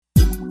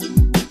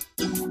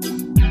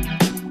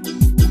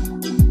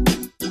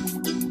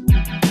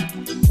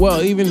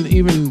Well,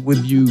 even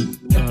with you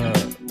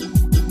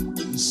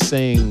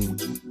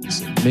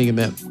making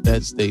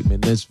that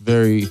statement,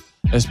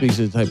 that speaks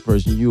to the type of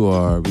person you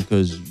are,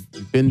 because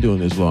you've been doing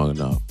this long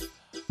enough.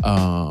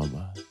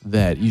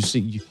 That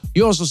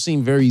you also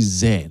seem very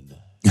zen,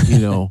 you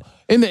know,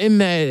 in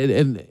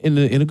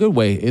a good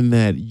way, in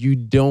that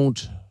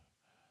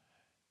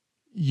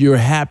you're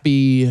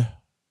happy.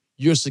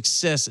 Your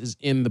success is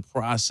in the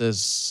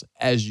process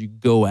as you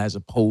go, as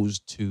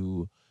opposed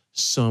to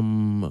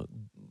some,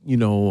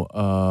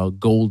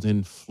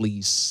 golden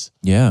fleece,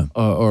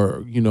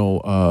 or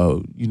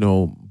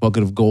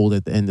bucket of gold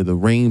at the end of the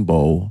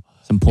rainbow.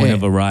 Some point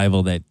of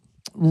arrival that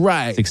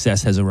right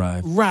success has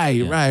arrived.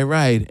 Right,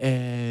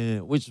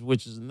 and which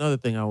is another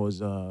thing I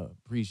was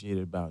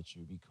appreciated about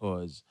you,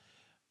 because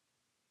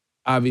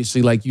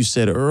obviously, like you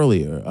said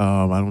earlier,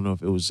 I don't know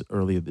if it was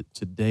earlier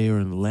today or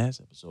in the last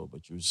episode,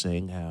 but you were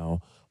saying how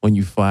when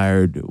you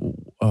fired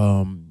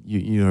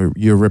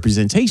your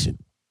representation,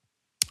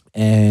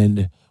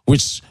 and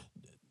which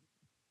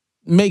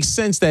makes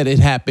sense that it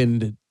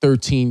happened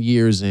 13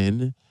 years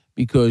in,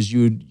 because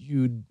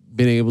you'd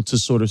been able to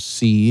sort of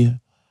see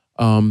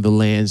the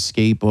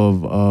landscape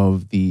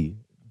of the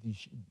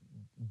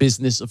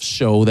business of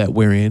show that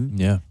we're in.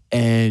 Yeah.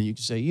 And you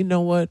can say, you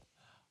know what?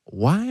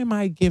 Why am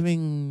I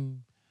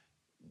giving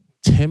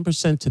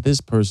 10% to this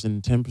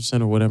person,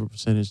 10% or whatever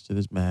percentage to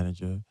this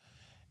manager,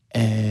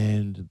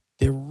 and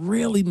they're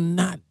really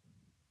not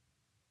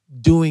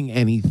doing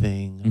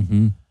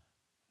anything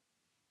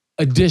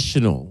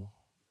additional?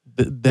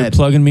 They're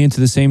plugging me into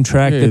the same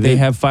track that they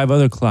have 5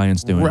 other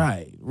clients doing.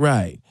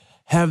 Right.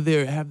 Have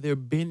there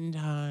been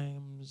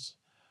times?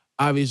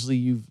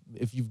 Obviously,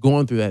 if you've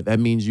gone through that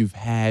means you've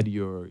had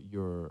your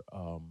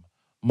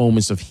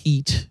moments of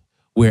heat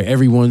where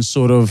everyone's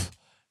sort of,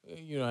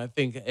 I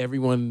think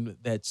everyone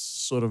that's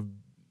sort of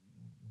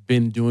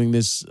been doing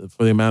this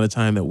for the amount of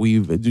time that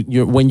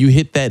when you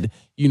hit that,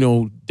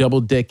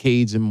 double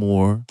decades and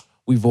more,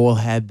 we've all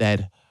had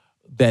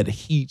that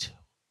heat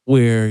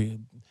where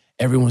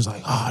everyone's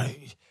like, oh,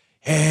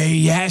 hey,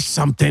 he has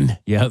something.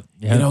 Yep.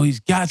 He's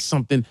got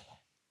something.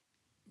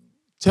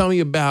 Tell me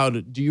about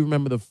it. Do you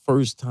remember the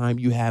first time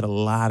you had a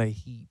lot of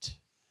heat,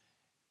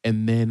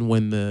 and then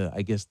when the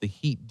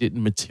heat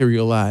didn't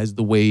materialize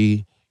the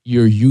way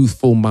your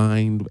youthful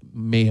mind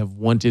may have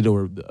wanted,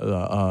 or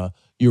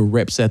your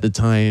reps at the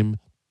time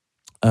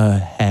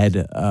had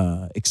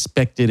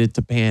expected it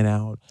to pan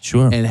out?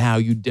 Sure. And how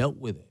you dealt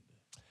with it?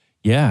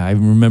 Yeah, I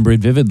remember it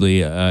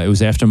vividly. It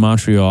was after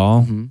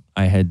Montreal. Mm-hmm.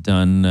 I had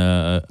done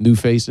New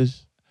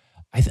Faces.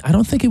 I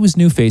don't think it was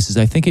New Faces.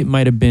 I think it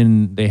might have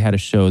been, they had a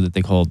show that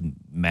they called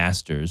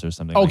Masters or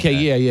something. Okay,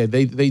 like that.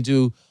 yeah. They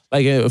do,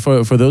 like,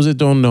 for those that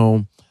don't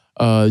know,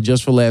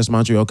 Just for Laughs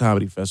Montreal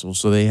Comedy Festival.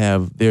 So they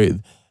have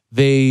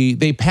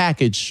they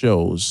package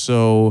shows.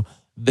 So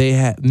they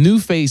have New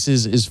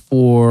Faces is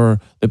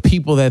for the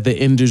people that the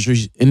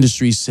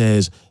industry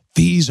says,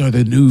 these are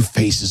the new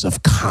faces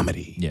of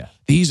comedy. Yeah.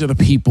 These are the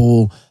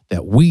people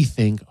that we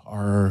think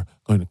are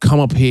going to come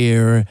up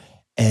here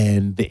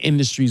and the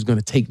industry is going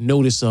to take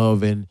notice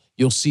of, and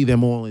you'll see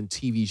them all in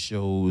TV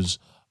shows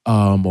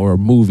or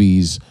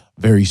movies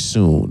very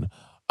soon.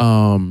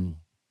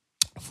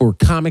 For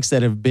comics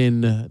that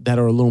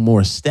are a little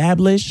more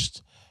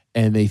established,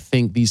 and they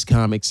think these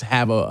comics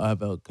have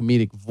a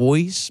comedic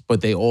voice, but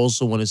they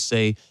also want to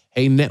say,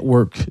 hey,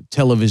 network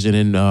television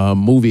and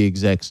movie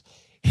execs,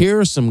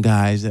 here are some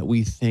guys that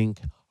we think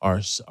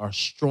are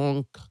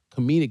strong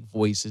comedic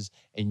voices,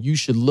 and you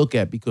should look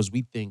at, because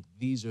we think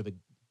these are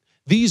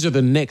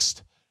the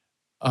next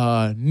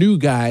new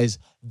guys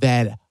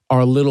that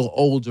are a little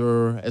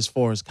older as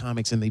far as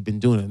comics, and they've been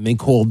doing it. And they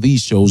call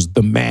these shows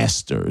the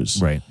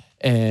Masters. Right.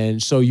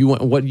 And so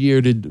what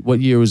year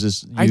was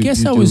this? I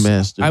guess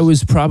I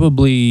was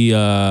probably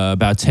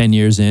about 10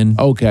 years in.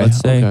 Okay. Let's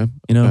say,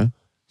 Okay.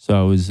 So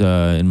I was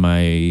in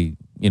my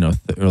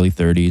early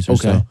 30s or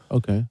so.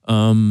 Okay.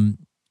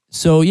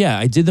 So yeah,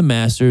 I did the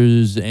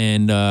Masters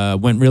and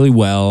went really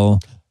well.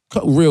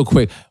 Real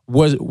quick,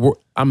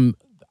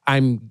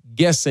 I'm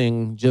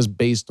guessing, just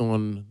based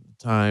on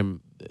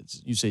time,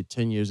 you say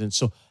 10 years in.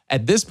 So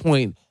at this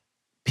point,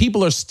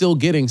 people are still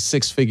getting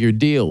 6-figure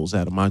deals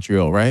out of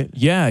Montreal, right?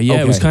 Yeah.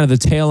 Okay. It was kind of the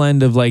tail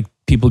end of like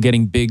people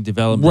getting big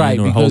development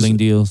or holding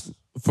deals.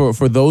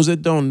 For those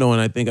that don't know, and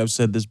I think I've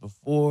said this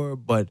before,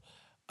 but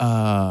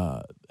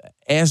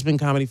Aspen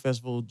Comedy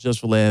Festival,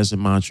 Just for Laughs,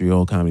 and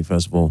Montreal Comedy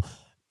Festival,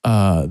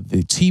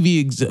 the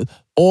TV,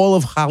 all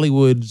of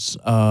Hollywood's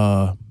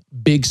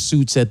big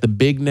suits at the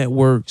big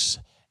networks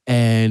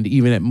and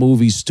even at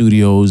movie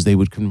studios, they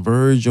would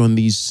converge on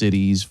these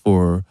cities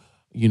for,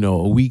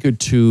 a week or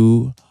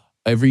two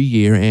every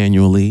year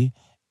annually,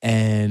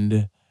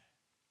 and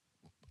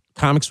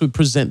comics would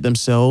present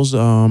themselves. It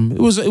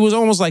was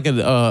almost like an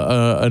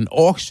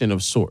auction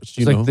of sorts.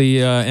 It's like the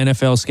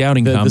NFL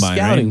scouting combine. The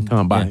scouting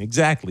combine, yeah.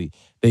 Exactly.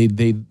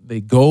 They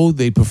go,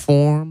 they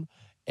perform,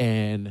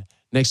 and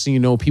next thing you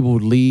know, people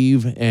would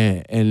leave,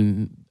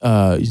 and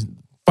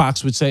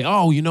Fox would say,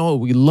 "Oh,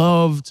 we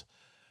loved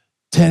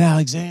Ted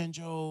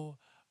Alexandro.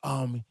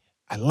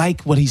 I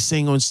like what he's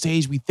saying on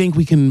stage. We think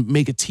we can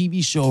make a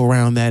TV show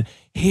around that.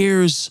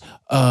 Here's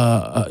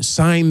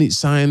sign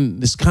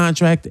this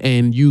contract,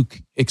 and you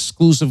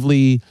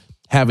exclusively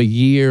have a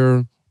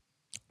year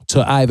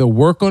to either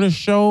work on a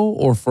show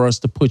or for us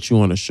to put you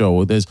on a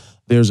show. There's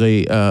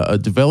a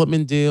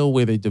development deal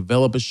where they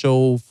develop a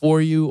show for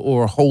you,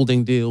 or a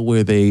holding deal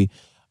where they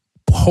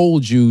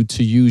hold you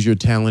to use your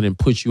talent and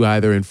put you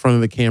either in front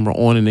of the camera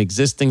on an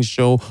existing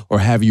show or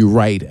have you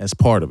write as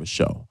part of a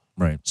show.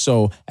 Right.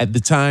 So at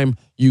the time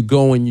you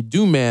go and you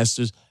do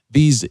Masters,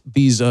 these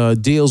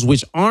deals,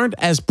 which aren't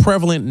as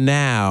prevalent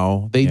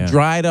now, they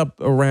dried up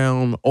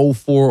around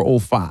 04,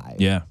 05.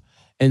 Yeah.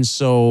 And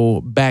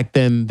so back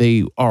then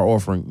they are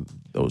offering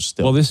those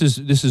still. Well, this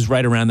is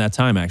right around that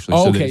time, actually.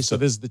 Oh, okay, so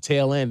this is the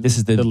tail end. This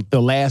is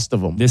the last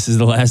of them. This is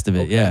the last of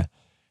it, okay. yeah.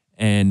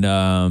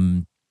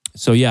 And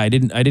so yeah, I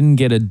didn't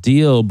get a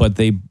deal, but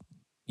they,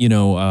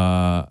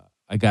 I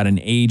got an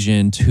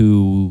agent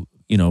who,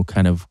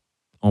 kind of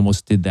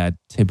almost did that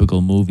typical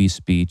movie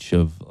speech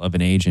of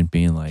an agent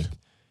being like,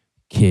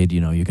 kid,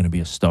 you're going to be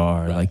a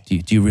star. Right. Like,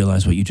 do you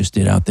realize what you just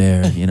did out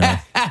there?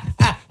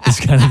 This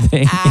kind of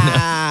thing.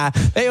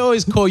 They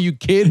always call you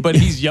kid, but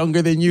he's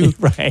younger than you.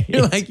 Right.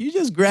 You're like, you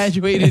just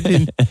graduated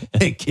and,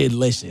 hey, kid,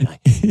 listen.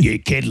 Yeah,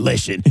 kid,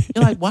 listen.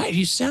 You're like, why do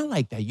you sound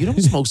like that? You don't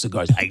smoke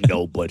cigars. I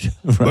know, but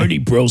Bernie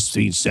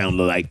Brillstein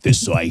sounded like this,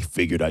 so I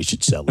figured I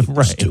should sell it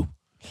this too.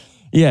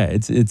 Yeah,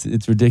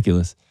 it's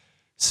ridiculous.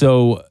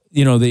 So,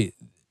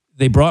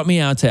 they brought me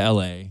out to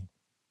L.A.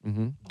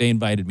 Mm-hmm. They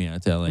invited me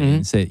out to LA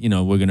and said,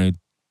 we're going to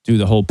do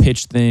the whole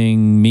pitch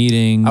thing,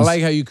 meetings. I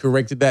like how you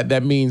corrected that.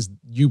 That means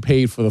you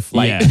paid for the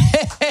flight.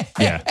 Yeah.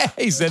 Yeah.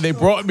 He said they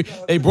brought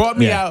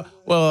me out.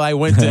 Well, I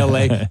went to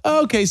LA.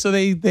 Okay, so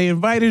they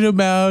invited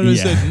him out and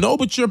said, no,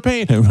 but you're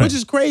paying. Right. Which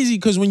is crazy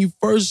because when you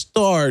first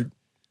start,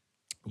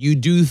 you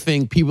do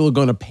think people are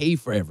going to pay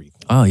for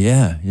everything. Oh,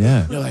 yeah,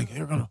 yeah. You're like,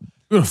 you're gonna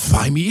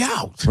fly me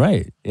out.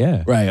 Right,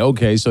 yeah. Right,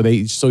 okay. So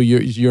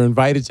you're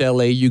invited to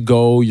LA, you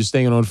go, you're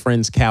staying on a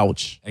friend's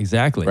couch.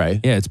 Exactly. Right.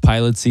 Yeah, it's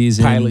pilot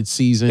season.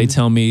 They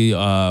tell me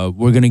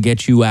we're gonna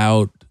get you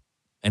out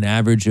an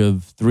average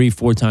of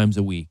 3-4 times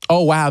a week.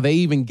 Oh wow, they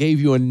even gave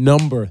you a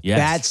number.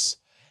 Yes.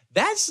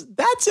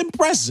 That's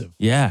impressive.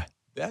 Yeah.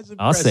 That's impressive.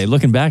 I'll say,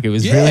 looking back, it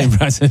was really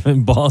impressive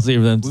and ballsy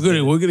of them.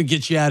 We're gonna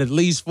get you out at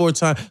least 4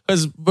 times.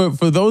 Because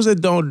for those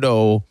that don't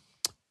know,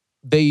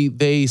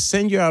 they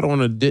send you out on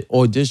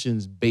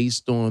auditions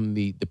based on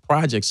the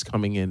projects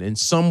coming in. And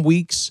some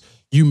weeks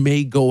you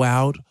may go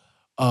out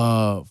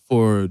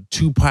for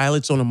 2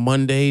 pilots on a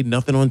Monday,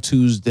 nothing on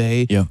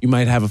Tuesday. Yeah. You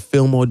might have a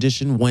film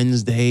audition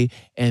Wednesday,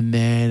 and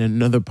then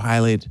another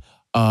pilot.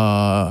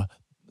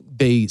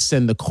 They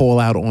send the call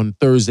out on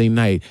Thursday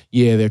night.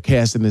 Yeah, they're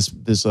casting this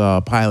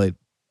pilot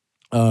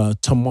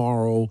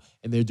tomorrow,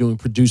 and they're doing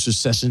producer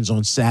sessions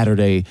on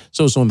Saturday.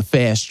 So it's on the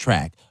fast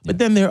track. But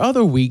then there are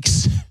other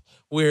weeks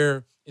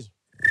where it's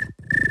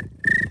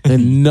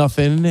and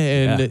nothing,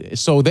 and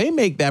so they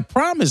make that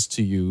promise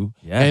to you.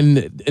 Yeah.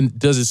 And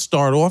does it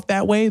start off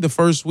that way the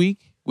first week,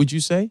 would you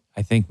say?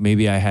 I think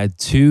maybe I had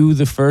 2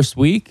 the first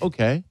week.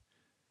 Okay.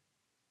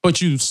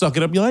 But you suck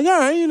it up. You're like, all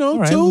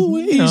right, 2,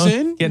 he's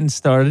in. Getting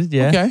started,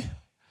 yeah. Okay.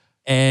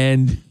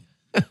 And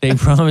they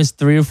promised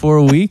 3 or 4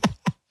 a week.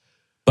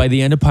 By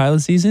the end of pilot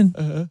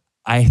season,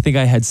 I think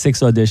I had 6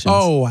 auditions.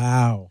 Oh,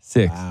 wow.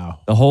 6. Wow.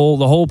 The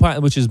whole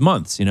pilot, which is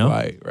months,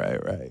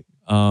 Right.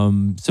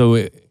 So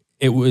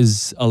it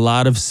was a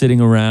lot of sitting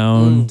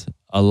around,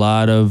 a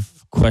lot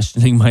of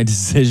questioning my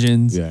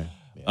decisions. Yeah.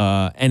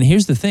 And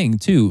here's the thing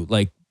too,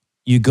 like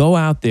you go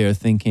out there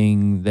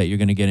thinking that you're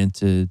going to get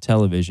into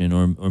television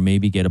or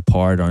maybe get a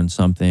part on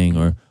something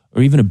or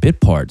even a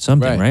bit part,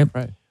 something, right?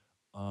 Right.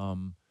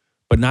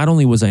 But not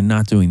only was I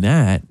not doing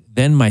that,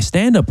 then my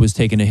stand-up was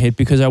taking a hit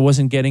because I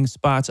wasn't getting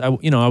spots. I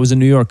was a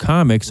New York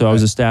comic, so I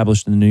was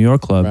established in the New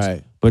York clubs.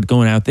 Right. But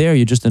going out there,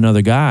 you're just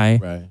another guy.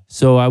 Right.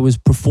 So I was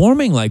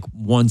performing like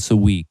once a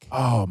week.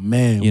 Oh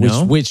man,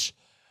 which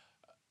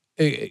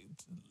to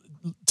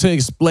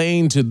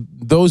explain to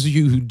those of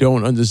you who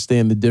don't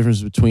understand the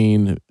difference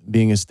between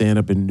being a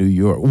stand-up in New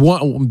York,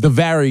 the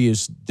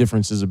various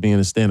differences of being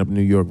a stand-up in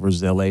New York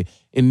versus LA.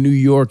 In New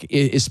York,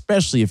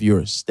 especially if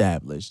you're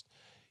established,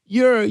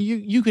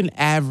 you can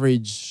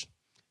average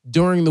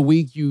during the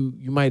week. You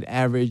might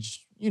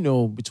average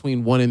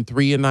between 1 and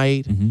 3 a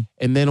night,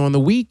 and then on the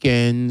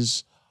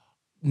weekends.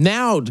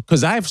 Now,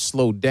 because I've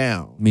slowed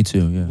down. Me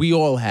too, yeah. We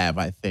all have,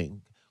 I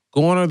think.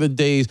 Gone are the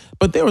days.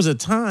 But there was a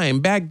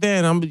time back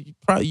then,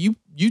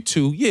 you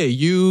two,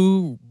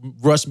 you,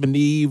 Russ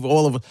Maneve,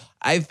 all of us.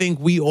 I think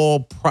we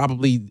all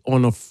probably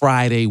on a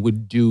Friday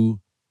would do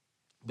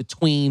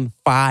between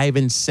 5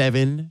 and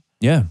 7.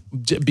 Yeah.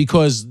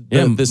 Because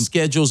the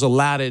schedule's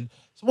allotted.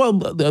 Well,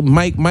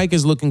 Mike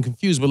is looking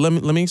confused, but let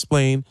me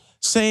explain.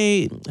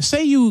 Say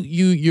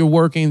you're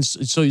working,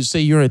 so you say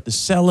you're at the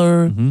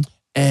Cellar,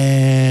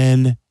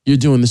 and you're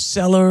doing the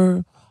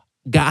Cellar,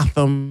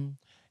 Gotham,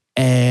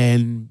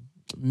 and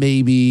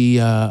maybe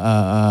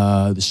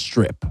the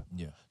Strip.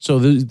 Yeah. So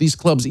these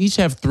clubs each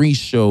have 3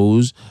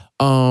 shows.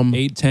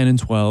 8, 10, and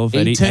 12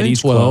 8, at 10,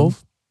 each 12.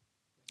 club.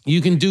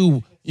 You can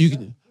do you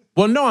can.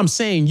 Well, no, I'm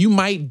saying you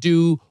might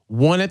do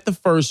one at the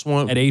first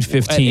one At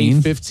 8:15.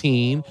 At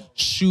 8:15,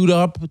 shoot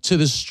up to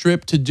the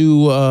strip to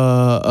do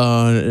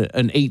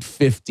an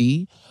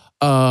 8:50.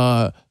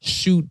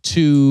 Shoot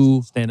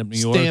to Stand Up New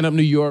York. Stand Up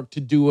New York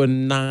to do a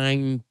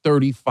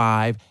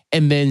 9:35,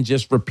 and then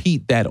just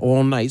repeat that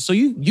all night. So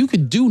you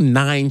could do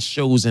 9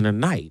 shows in a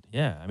night.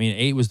 Yeah, I mean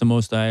 8 was the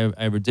most I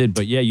ever did.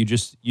 But yeah, you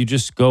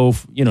just go.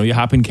 You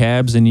hop in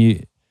cabs and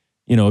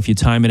if you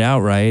time it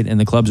out right and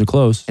the clubs are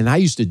close. And I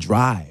used to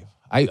drive.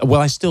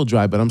 I still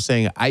drive, but I'm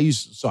saying I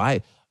used so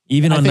I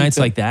Even I on think nights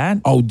like that.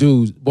 Oh,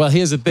 dude. Well,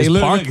 here's the thing.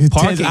 Parking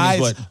Ted's is eyes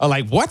what- are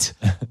like, what?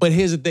 But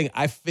here's the thing.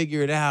 I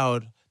figured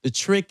out the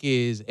trick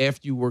is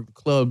after you work the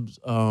clubs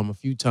a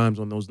few times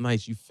on those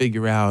nights, you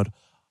figure out,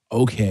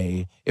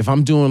 okay, if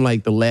I'm doing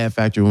like the Laugh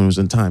Factory when it was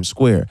in Times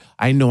Square,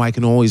 I know I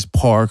can always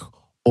park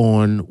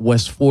on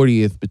West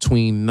 40th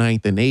between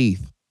 9th and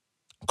 8th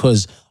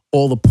because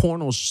all the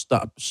porno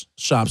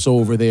shops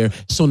over there,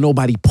 so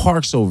nobody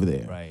parks over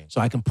there. Right. So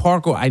I can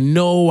park, or I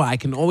know I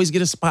can always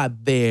get a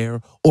spot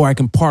there, or I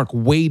can park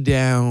way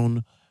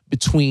down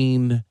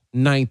between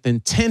 9th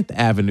and 10th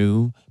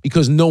Avenue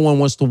because no one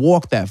wants to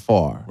walk that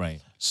far.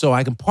 Right. So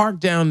I can park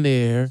down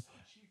there.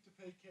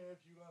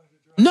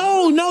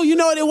 No, you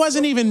know what? It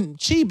wasn't even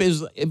cheap.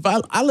 If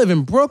I live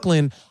in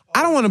Brooklyn,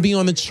 I don't want to be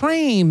on the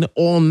train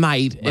all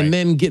night and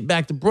then get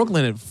back to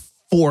Brooklyn at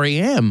 4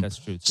 a.m. That's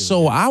true, too,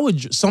 So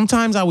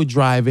sometimes I would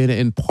drive in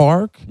and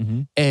park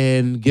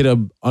and get a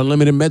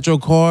unlimited Metro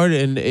card,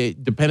 and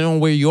depending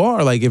on where you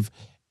are, like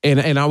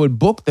and I would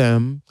book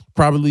them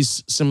probably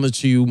similar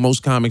to you.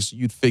 Most comics,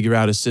 you'd figure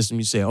out a system.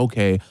 You say,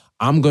 okay,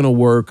 I'm gonna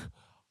work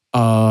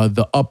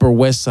the Upper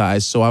West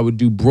Side, so I would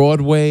do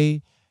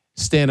Broadway,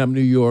 Stand Up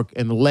New York,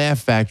 and the Laugh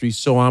Factory.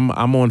 So I'm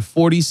on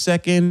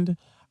 42nd,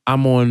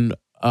 I'm on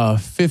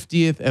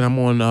 50th, and I'm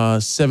on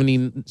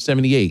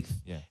 78th.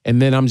 Yeah. And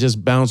then I'm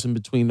just bouncing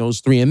between those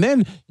 3. And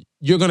then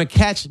you're going to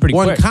catch Pretty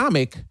one quick.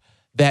 comic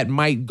that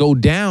might go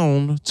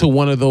down to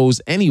one of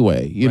those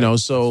anyway, you know?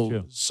 That's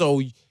true.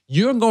 So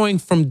you're going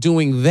from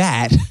doing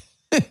that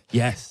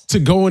Yes. to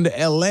going to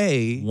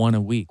LA One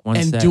a week. One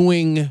and set.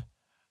 doing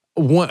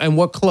one, and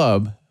what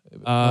club?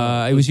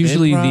 It was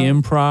usually the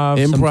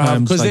improv.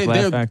 Sometimes Because like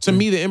Laugh to Factory.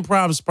 me, the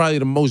improv is probably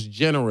the most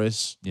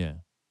generous Yeah.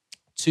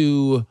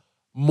 to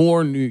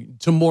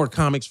more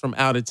comics from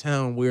out of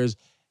town, whereas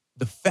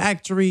the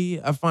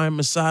factory, I find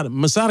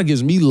Masada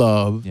gives me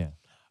love. Yeah.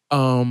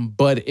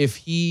 But if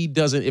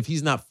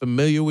he's not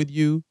familiar with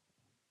you,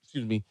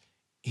 excuse me,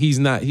 he's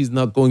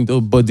not going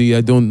to, buddy,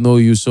 I don't know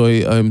you, so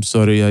I'm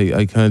sorry,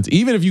 I can't.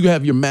 Even if you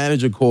have your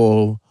manager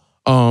call,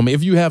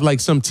 if you have like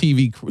some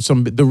TV,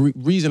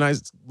 reason I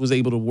was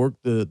able to work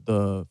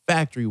the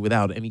factory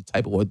without any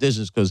type of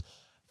auditions, because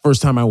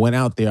first time I went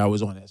out there, I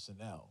was on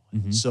SNL.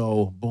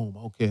 So boom,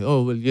 okay.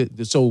 Oh, well, yeah.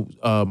 So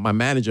my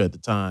manager at the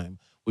time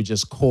would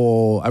just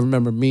call. I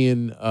remember me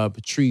and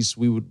Patrice,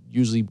 we would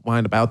usually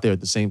wind up out there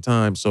at the same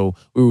time. So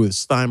we were with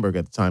Steinberg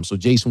at the time. So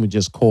Jason would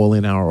just call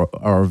in our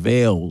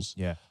avails.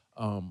 Yeah.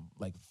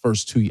 Like the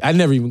first 2 years. I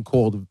never even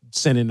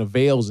sent in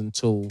avails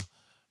until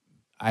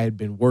I had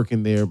been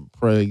working there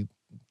probably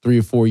 3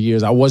 or 4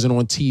 years. I wasn't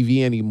on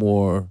TV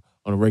anymore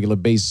on a regular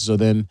basis. So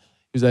then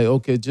he was like,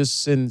 okay,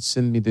 just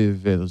send me the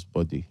avails,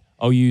 buddy.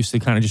 Oh, you used to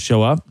kind of just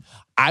show up?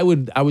 I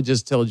would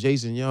just tell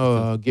Jason,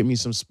 yo, get me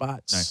some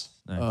spots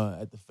Nice.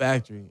 at the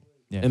factory.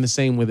 Yeah. And the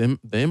same with the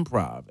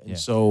improv. And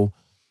so,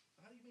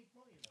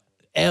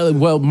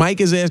 well, Mike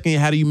is asking,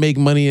 how do you make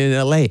money in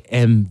LA?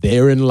 And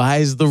therein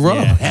lies the rub.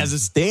 Yeah. As a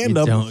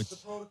stand-up, You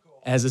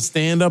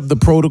don't. the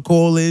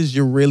protocol is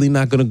you're really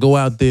not going to go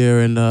out there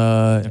and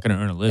Not going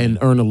to earn a living. and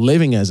earn a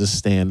living as a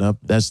stand-up.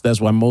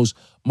 That's why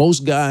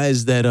most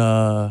guys that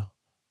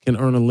can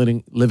earn a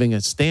living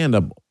as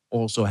stand-up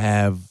also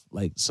have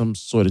like some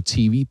sort of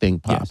TV thing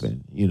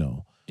popping, you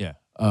know. Yeah.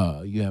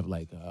 You have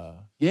like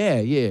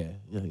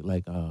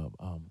like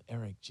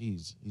Eric,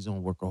 geez, he's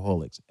on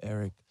Workaholics.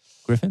 Eric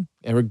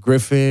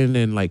Griffin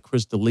and like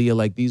Chris D'Elia,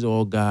 like these are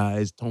all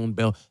guys, Tone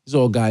Bell, these are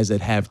all guys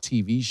that have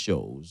TV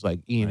shows. Like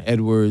Ian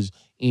Edwards.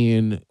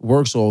 Ian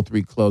works all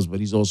 3 clubs, but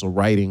he's also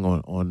writing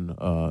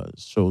on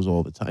shows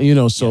all the time. You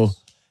know, so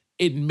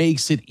it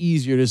makes it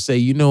easier to say,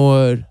 you know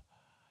what,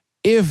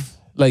 if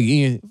like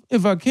Ian,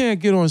 if I can't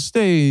get on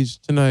stage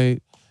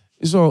tonight,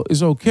 it's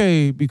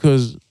okay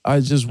because I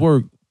just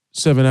worked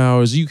 7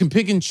 hours. You can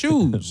pick and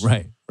choose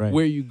Right.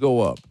 where you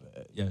go up.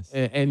 Yes.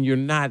 And you're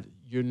not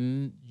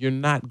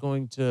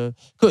going to,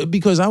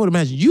 because I would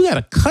imagine you're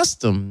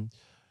accustomed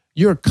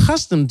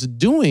to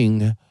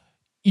doing,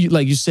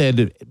 like you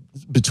said,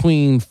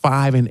 between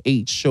 5 and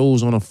 8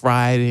 shows on a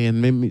Friday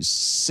and maybe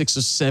 6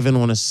 or 7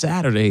 on a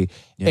Saturday.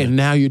 Yeah. And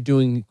now you're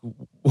doing,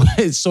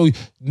 so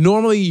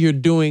normally you're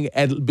doing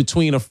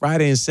between a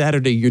Friday and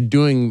Saturday, you're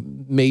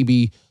doing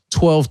maybe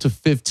 12 to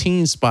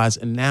 15 spots.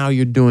 And now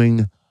you're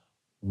doing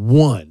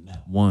one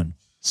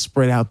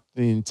spread out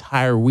the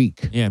entire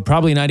week. Yeah, and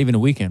probably not even a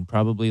weekend.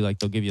 Probably like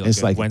they'll give you like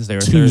It's a like Wednesday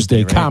or Tuesday,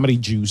 Thursday, right? Comedy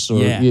Juice. Or,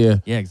 Yeah,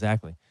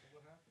 exactly.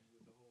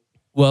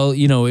 Well,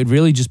 it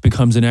really just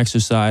becomes an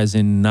exercise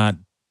in not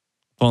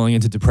falling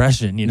into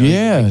depression. You know,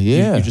 Yeah,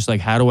 yeah. you're just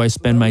like, how do I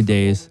spend my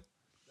days?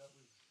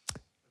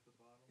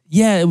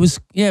 Yeah, it was.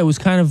 Yeah, it was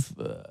kind of.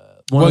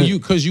 Well,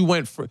 because you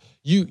went for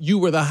you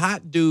were the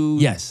hot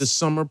dude. Yes. The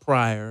summer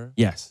prior.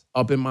 Yes.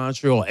 Up in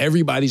Montreal,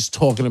 everybody's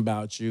talking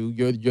about you.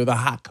 You're the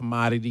hot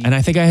commodity. And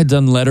I think I had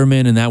done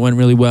Letterman, and that went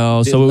really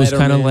well. So it was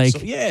kind of like, so,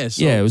 yeah,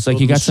 it was like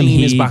you got some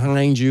machine is heat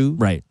behind you,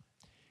 right?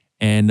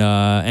 And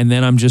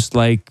then I'm just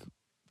like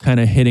kind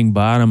of hitting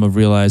bottom of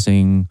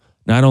realizing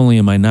not only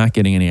am I not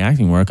getting any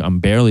acting work, I'm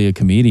barely a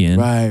comedian.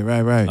 Right.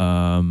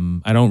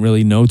 I don't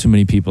really know too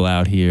many people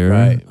out here.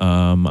 Right.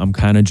 I'm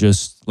kind of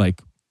just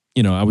like,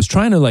 I was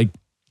trying to like,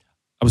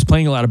 I was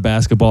playing a lot of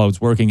basketball. I was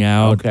working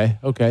out.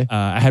 Okay.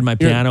 I had my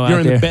piano You're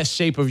out in there. the best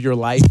shape of your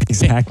life.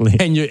 Exactly.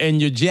 And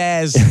your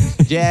jazz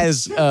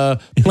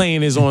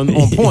playing is on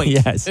point.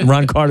 Yes.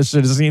 Ron Carter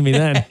should have seen me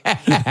then.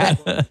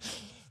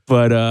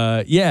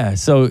 But yeah,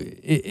 so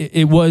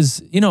it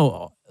was,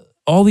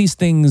 all these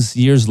things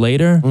years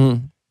later,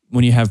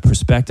 when you have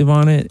perspective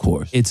on it, Of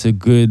course. it's a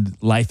good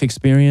life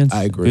experience.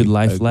 I agree. Good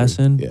life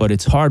lesson. Yeah. But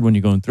it's hard when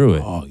you're going through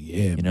it. Oh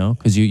yeah.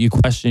 Because you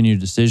question your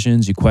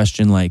decisions. You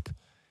question like,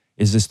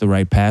 is this the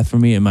right path for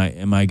me? Am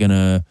I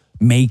gonna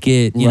make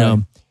it? You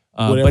know,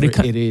 Whatever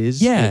but it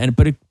is. Yeah,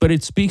 but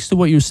it speaks to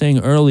what you were saying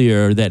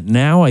earlier that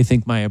now I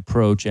think my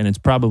approach, and it's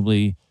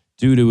probably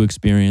due to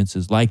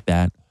experiences like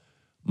that.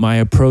 My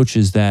approach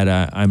is that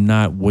I'm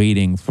not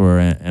waiting for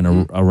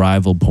an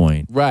arrival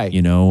point. Right.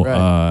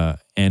 Right.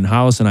 And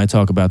Hollis and I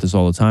talk about this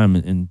all the time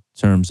in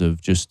terms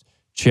of just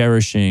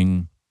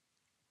cherishing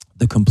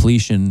the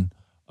completion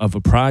of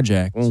a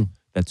project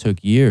that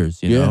took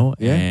years, you know,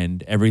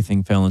 and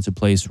everything fell into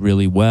place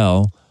really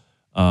well.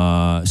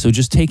 So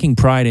just taking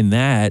pride in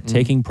that,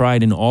 taking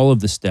pride in all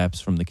of the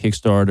steps from the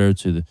Kickstarter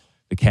to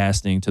the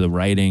casting, to the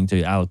writing,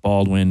 to Alec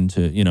Baldwin,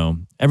 to,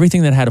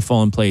 everything that had to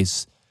fall in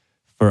place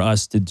for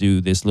us to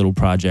do this little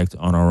project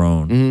on our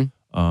own.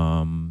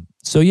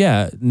 So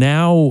yeah,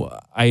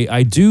 now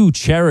I do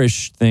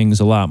cherish things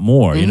a lot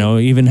more,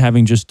 even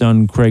having just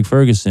done Craig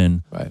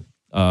Ferguson. Right.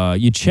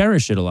 You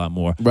cherish it a lot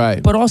more.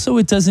 Right. But also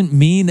it doesn't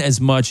mean as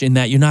much in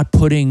that you're not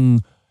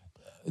putting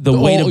the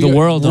weight of the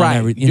world on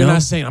everything. You're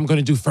not saying I'm going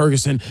to do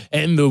Ferguson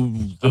and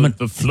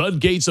the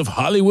floodgates of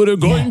Hollywood are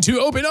going to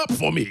open up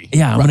for me.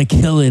 Yeah, I'm going to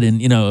kill it and,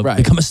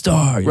 become a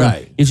star.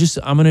 It's just,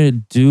 I'm going to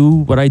do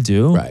what I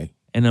do. Right.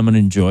 And I'm going to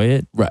enjoy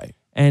it. Right.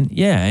 And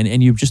yeah,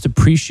 and you just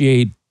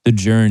appreciate the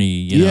journey,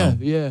 you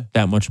know,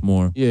 that much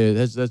more. Yeah,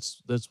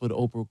 that's what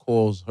Oprah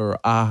calls her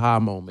aha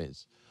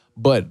moments.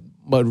 But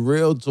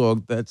real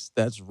talk,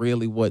 that's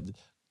really what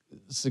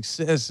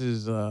success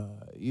is.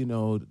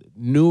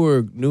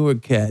 Newer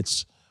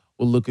cats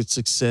will look at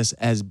success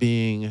as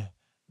being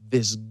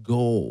this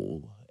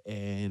goal,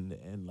 and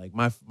like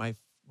my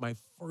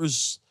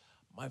first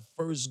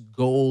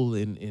goal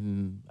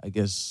in I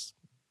guess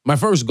my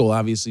first goal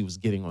obviously was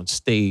getting on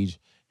stage,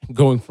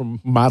 going from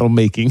model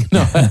making.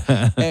 No,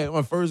 and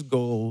my first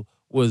goal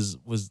was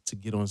to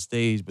get on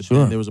stage, but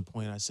then there was a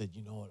point I said,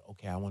 you know what?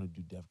 Okay, I want to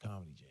do Def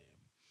Comedy Jam.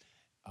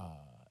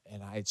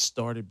 And I had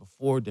started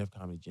before Def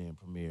Comedy Jam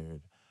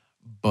premiered,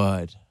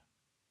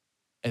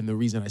 and the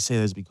reason I say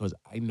that is because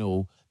I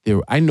know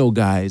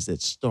guys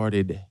that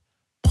started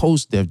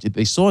post Def.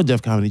 They saw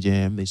Def Comedy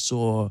Jam, they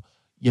saw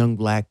young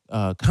black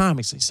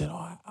comics. They said,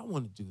 "Oh, I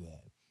want to do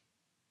that,"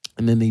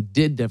 and then they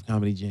did Def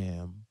Comedy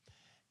Jam,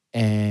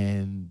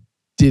 and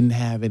didn't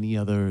have any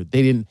other.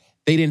 They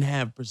didn't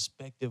have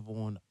perspective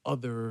on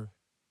other,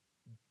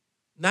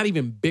 not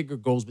even bigger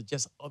goals, but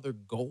just other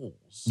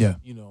goals. Yeah.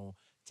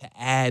 To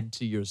add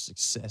to your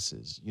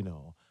successes,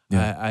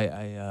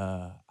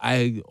 Yeah.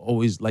 I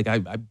always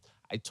I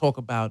talk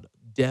about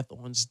death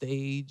on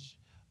stage,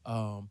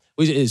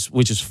 which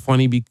is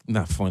funny,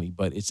 not funny,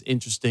 but it's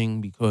interesting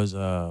because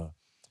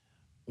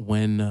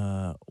when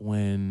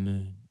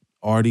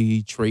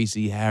Artie,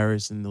 Tracy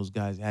Harris, and those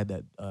guys had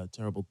that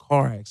terrible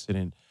car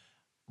accident,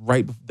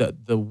 right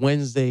the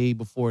Wednesday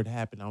before it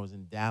happened, I was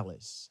in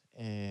Dallas,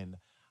 and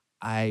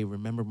I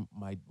remember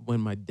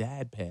when my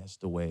dad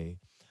passed away.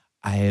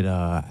 I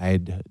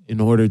had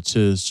in order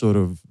to sort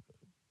of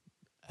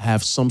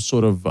have some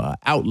sort of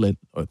outlet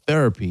or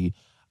therapy,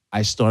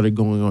 I started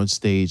going on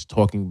stage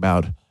talking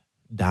about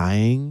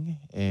dying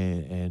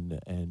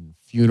and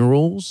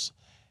funerals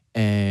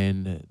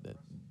and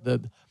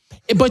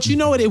but you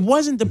know what? It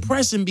wasn't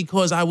depressing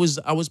because I was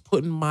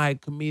putting my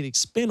comedic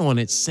spin on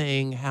it,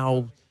 saying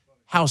how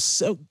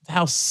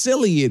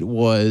silly it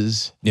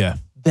was. Yeah.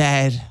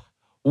 That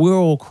we're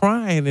all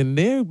crying and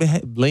they're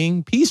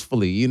laying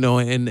peacefully,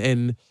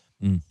 and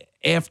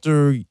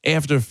after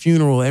a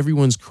funeral,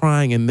 everyone's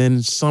crying, and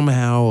then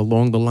somehow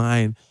along the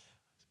line,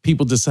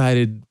 people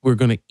decided we're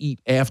gonna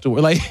eat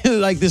afterward.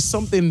 Like there's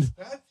something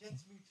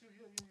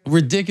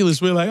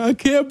ridiculous. We're like, I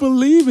can't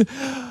believe it.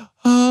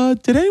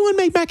 Did anyone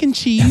make mac and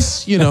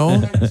cheese?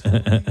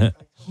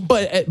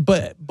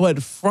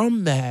 But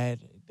from that,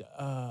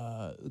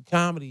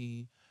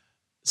 comedy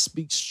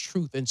speaks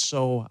truth, and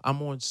so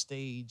I'm on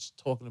stage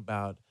talking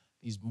about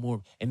these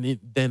more, and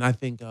then I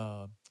think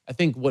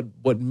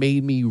what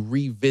made me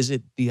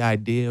revisit the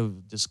idea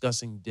of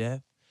discussing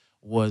death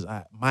was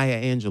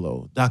Maya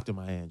Angelou, Dr.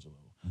 Maya Angelou,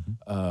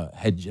 Mhm.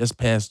 had just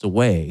passed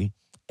away,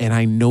 and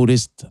I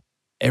noticed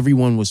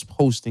everyone was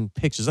posting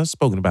pictures. I've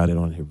spoken about it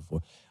on here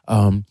before.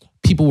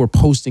 People were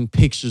posting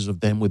pictures of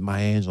them with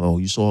Maya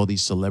Angelou. You saw all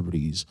these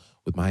celebrities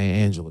with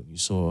Maya Angelou. You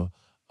saw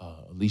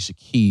Alicia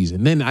Keys,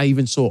 and then I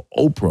even saw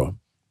Oprah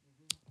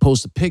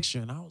post a picture,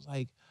 and I was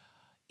like,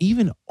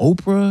 even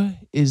Oprah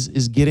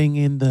is getting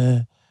in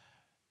the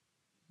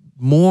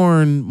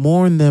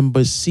mourn them,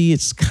 but see,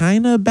 it's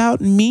kind of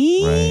about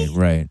me.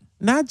 Right.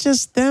 Not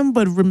just them,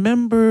 but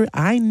remember,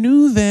 I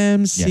knew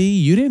them. Yeah. See,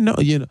 you didn't know,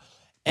 Right.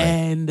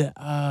 and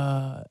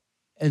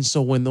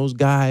so when those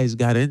guys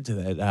got into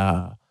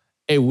that,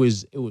 it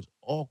was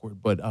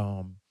awkward. But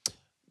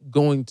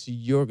going to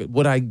your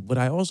what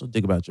I also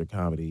dig about your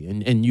comedy,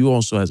 and you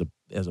also as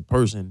a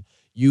person,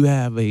 you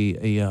have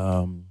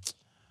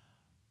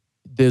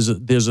there's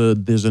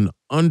an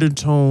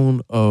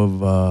undertone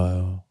of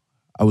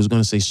I was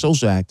going to say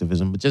social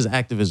activism, but just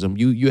activism.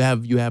 You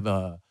have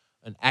an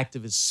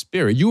activist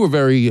spirit. You were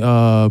very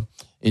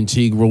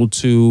integral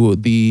to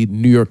the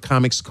New York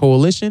Comics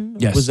Coalition.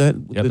 Yes. Was that?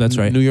 Yep, the that's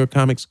right. New York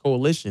Comics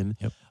Coalition.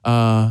 Yep.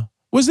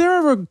 Was there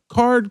ever a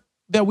card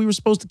that we were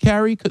supposed to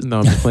carry? Because no,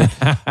 I'm just playing.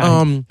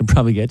 I'll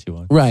probably get you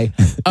one. Right.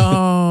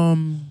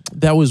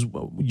 That was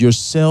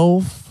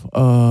yourself,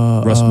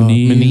 Russ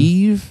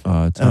Maneve,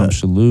 Tom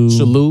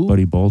Shalhoub,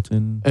 Buddy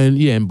Bolton.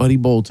 and Buddy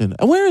Bolton.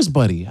 And where is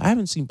Buddy? I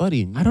haven't seen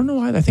Buddy in years. I don't know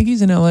why. I think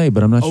he's in LA,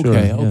 but I'm not sure.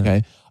 Okay, Yeah.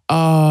 okay.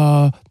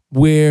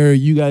 Where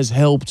you guys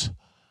helped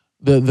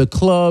the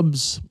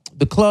clubs.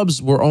 The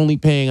clubs were only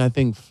paying, I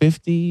think,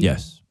 50.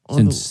 Yes.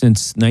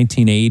 Since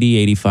 1980,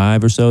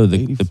 85 or so,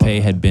 the pay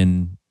had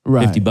been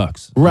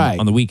 $50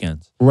 on the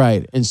weekends.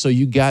 Right. And so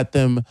you got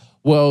them,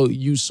 well,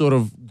 you sort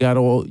of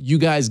you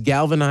guys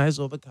galvanized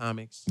all the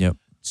comics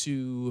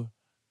to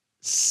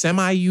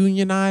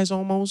semi-unionize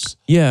almost.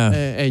 Yeah.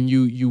 And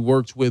you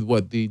worked with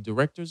what, the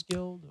Directors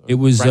Guild? It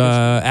was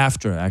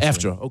after, actually.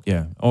 After, okay.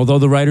 Yeah. Although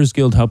the Writers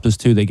Guild helped us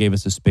too. They gave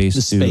us a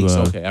space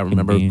Okay. I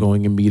remember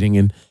going and meeting,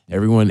 and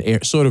everyone,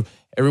 it's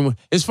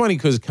funny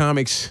because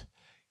comics,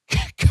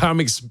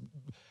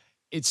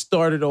 it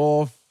started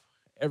off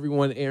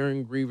everyone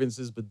airing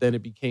grievances, but then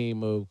it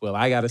became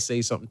I got to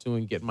say something to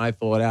and get my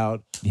thought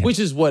out, which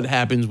is what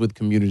happens with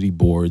community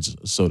boards,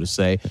 so to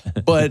say.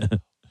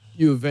 But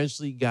you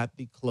eventually got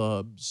the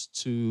clubs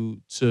to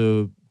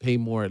pay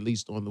more, at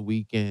least on the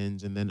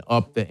weekends, and then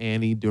up the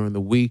ante during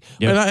the week.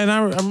 Yep. And I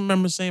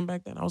remember saying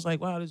back then, I was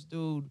like, wow, this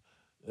dude,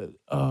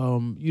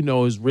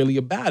 is really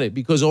about it,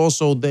 because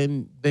also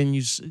then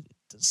you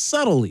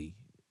subtly,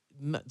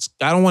 I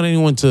don't want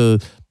anyone to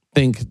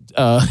think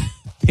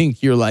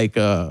you're like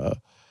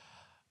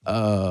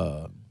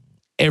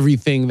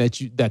everything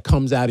that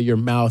comes out of your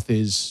mouth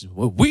is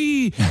what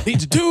we need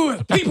to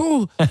do,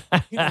 people.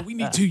 We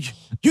need to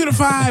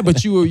unify.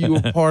 But you were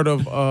part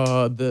of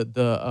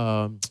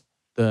the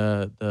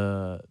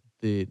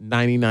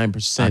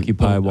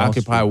 99%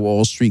 Occupy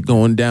Wall Street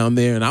going down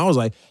there, and I was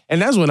like, and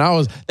that's when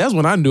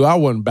I knew I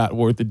wasn't about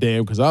worth a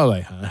damn, because I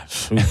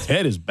was like,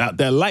 Ted is about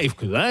that life,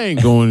 because I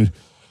ain't going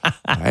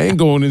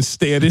and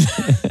standing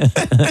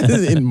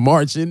and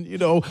marching,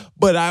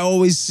 But I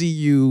always see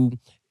you,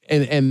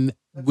 and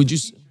would you?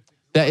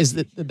 That's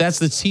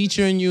the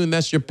teacher in you, and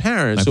that's your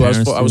parents.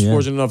 I was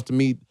fortunate enough to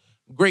meet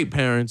great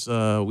parents.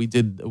 We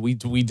did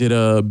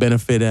a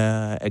benefit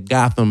at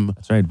Gotham.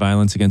 That's right,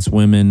 violence against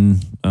women.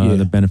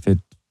 The benefit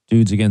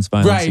dudes against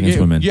violence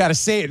against women. You got to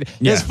say it.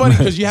 It's funny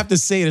because you have to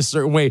say it a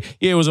certain way.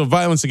 Yeah, it was a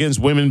violence against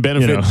women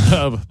benefit.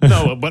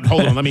 No, but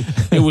hold on.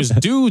 It was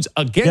dudes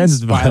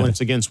against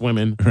violence against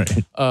women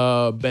benefit.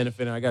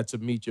 And I got to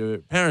meet your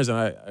parents,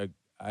 and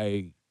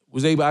I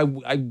was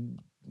able.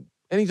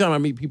 Anytime I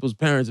meet people's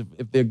parents,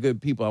 if they're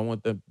good people, I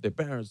want their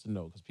parents to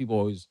know, because people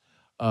always.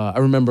 I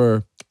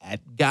remember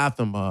at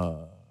Gotham, my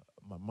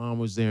mom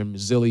was there, and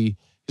Mazzilli.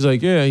 He's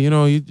like, yeah,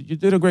 you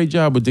did a great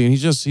job with Dean.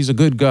 He's a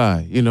good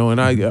guy, and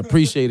I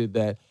appreciated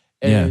that.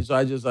 And so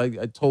I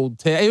told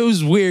Ted, it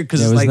was weird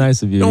because it was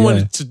nice of you. Don't want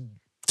it to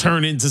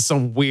turn into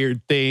some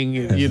weird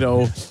thing,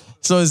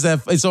 So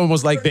it's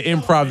almost like the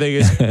improv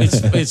thing.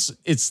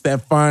 It's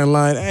that fine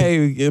line.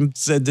 Hey,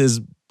 said this.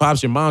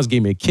 Pops, your mom's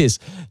gave me a kiss.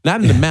 Not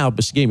in the mouth,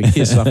 but she gave me a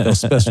kiss, so I felt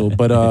special.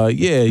 But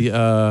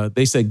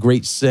they said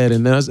great set.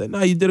 And then I said,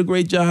 no, you did a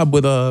great job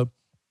with him,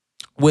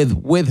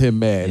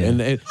 man. Yeah.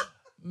 And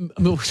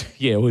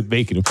with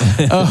making him.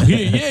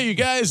 You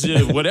guys,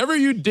 whatever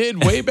you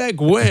did way back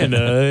when,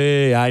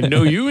 I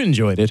know you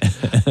enjoyed it.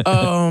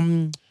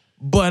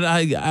 But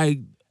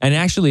And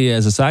actually,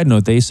 as a side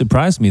note, they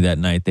surprised me that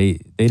night. They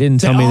didn't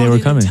tell me they were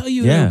coming. Tell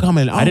you they were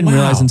coming. I didn't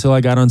realize until I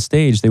got on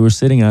stage they were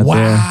sitting out there.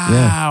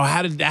 Wow,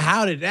 how did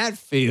that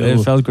feel?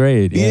 It felt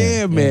great.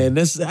 Yeah, man.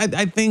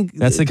 I think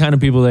that's the kind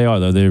of people they are,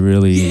 though. They're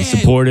really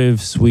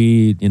supportive,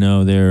 sweet.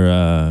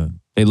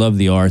 They love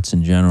the arts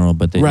in general,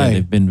 but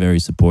they've been very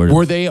supportive.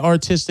 Were they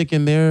artistic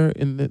in their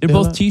They're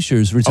both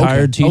teachers,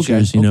 retired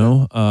teachers.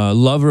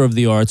 Lover of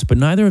the arts, but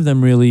neither of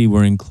them really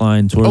were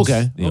inclined towards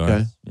the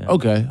arts.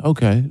 Yeah.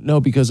 Okay. No,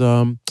 because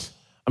I'm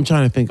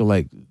trying to think of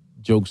like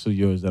jokes of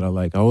yours that I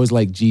like. I always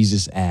like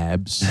Jesus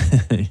abs.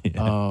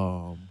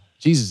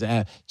 Jesus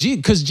abs,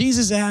 because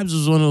Jesus abs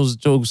was one of those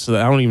jokes.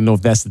 I don't even know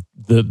if that's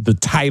the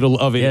title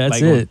of it. Yeah,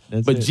 that's it.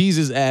 That's but it.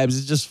 Jesus abs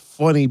is just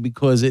funny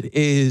because it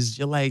is.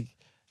 You're like,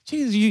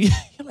 Jesus, you're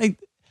like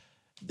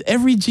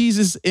every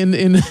Jesus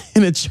in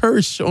a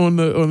church on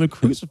the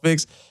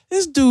crucifix.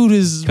 This dude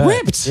is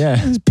ripped. Yeah,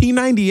 he's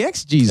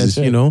P90X Jesus.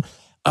 You know.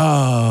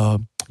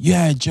 You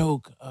had a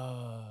joke.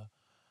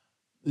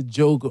 The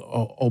joke,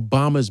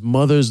 Obama's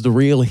mother's the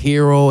real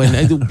hero,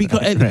 and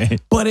because,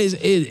 Right. but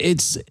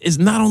it's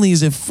not only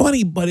is it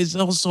funny, but it's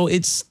also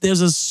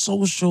there's a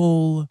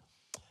social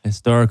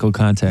Historical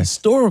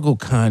context.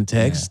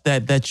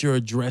 that you're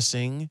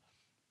addressing,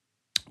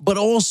 but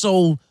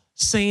also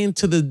saying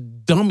to the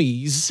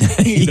dummies,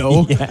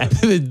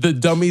 the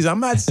dummies. I'm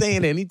not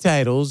saying any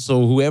titles,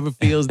 so whoever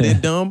feels they're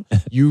dumb,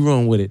 you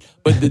run with it.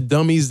 But the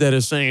dummies that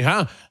are saying,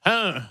 how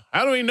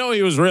do we know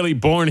he was really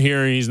born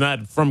here and he's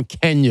not from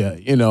Kenya,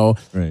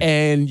 Right.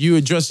 And you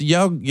address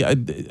y'all.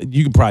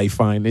 You can probably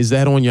find. Is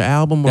that on your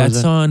album? Or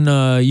That's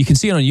on. You can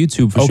see it on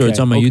YouTube for sure. It's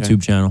on my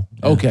YouTube channel.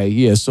 Yeah. Okay,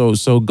 yeah.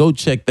 So go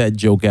check that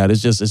joke out.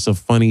 It's a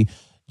funny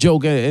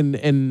joke,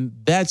 and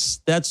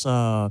that's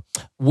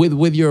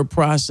with your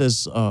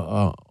process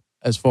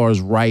as far as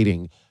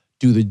writing.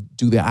 Do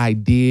the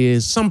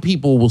ideas. Some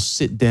people will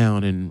sit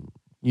down and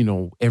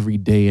every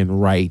day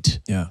and write,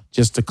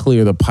 just to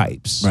clear the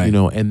pipes, right.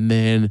 And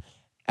then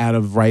out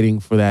of writing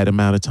for that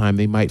amount of time,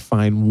 they might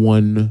find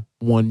one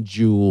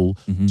jewel.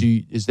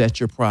 Mm-hmm. Is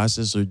that your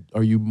process, or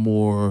are you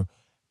more?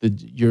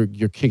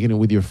 You're kicking it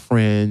with your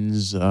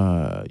friends,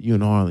 y'all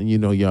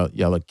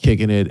are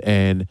kicking it,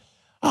 and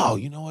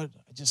you know what?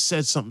 I just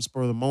said something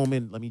spur of the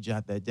moment. Let me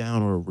jot that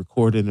down or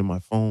record it in my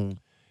phone.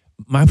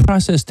 My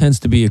process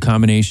tends to be a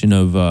combination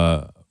of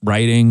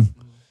writing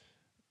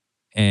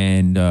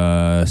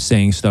and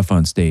saying stuff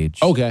on stage.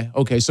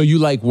 Okay. So you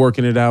like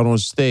working it out on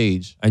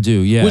stage? I do,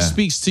 yeah. Which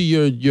speaks to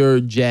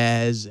your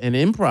jazz and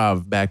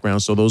improv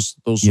background. So those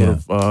sort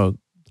of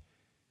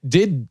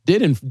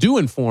do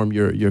inform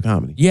your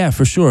comedy. Yeah,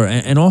 for sure.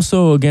 And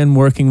also, again,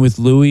 working with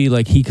Louis,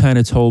 like he kind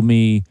of told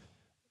me,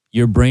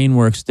 your brain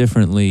works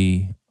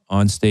differently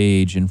on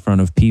stage in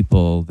front of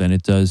people than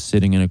it does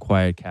sitting in a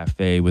quiet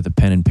cafe with a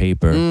pen and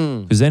paper.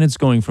 Because then it's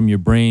going from your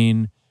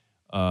brain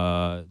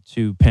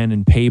to pen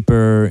and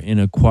paper in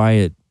a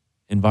quiet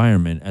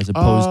environment, as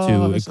opposed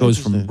to it goes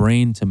from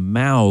brain to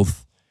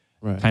mouth,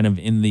 kind of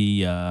in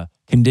the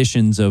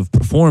conditions of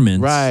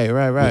performance. Right.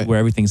 Where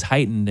everything's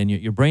heightened, and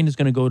your brain is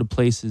going to go to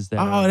places that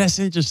are that's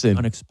interesting.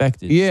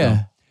 unexpected. Yeah.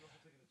 So.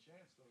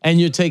 And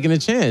you're taking a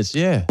chance,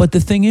 yeah. But the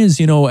thing is,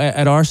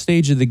 at our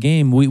stage of the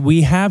game,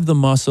 we have the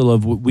muscle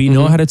of, we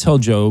know how to tell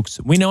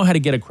jokes. We know how to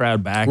get a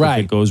crowd back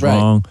if it goes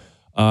wrong.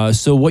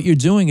 So what you're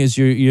doing is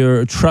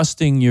you're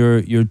trusting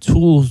your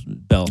tool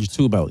belt. Your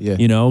tool belt, yeah.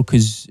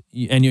 Because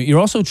you're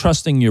also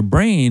trusting your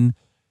brain,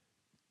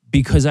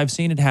 because I've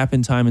seen it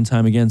happen time and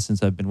time again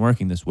since I've been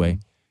working this way.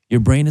 Your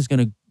brain is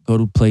going to go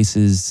to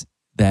places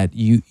that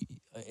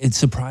it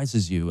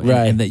surprises you,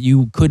 and that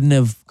you couldn't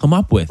have come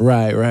up with.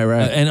 Right.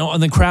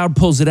 And the crowd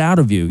pulls it out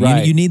of you.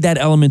 Right. You need that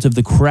element of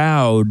the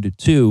crowd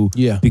too,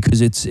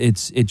 because it's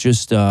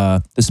just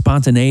the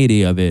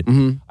spontaneity of it.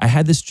 I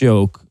had this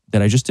joke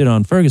that I just did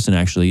on Ferguson,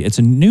 actually. It's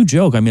a new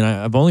joke. I mean,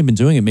 I've only been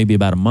doing it maybe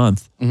about a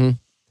month.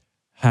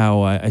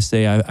 How I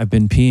say I've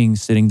been peeing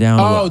sitting down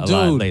a lot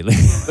lately.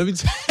 Let me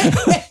tell you.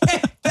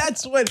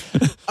 That's what,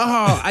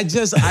 I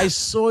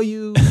saw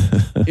you.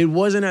 It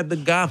wasn't at the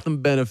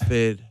Gotham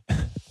benefit.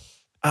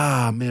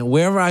 Man,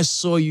 wherever I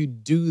saw you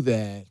do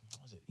that.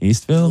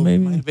 Eastville,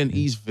 maybe? It might have been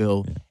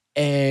Eastville.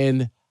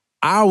 And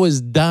I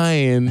was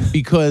dying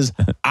because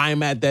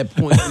I'm at that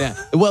point now.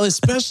 Well,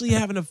 especially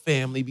having a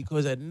family,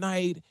 because at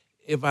night,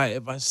 if I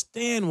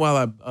stand while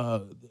I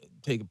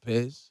take a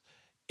piss,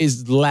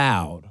 it's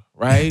loud,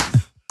 right?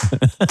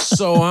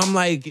 So I'm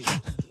like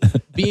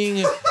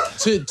being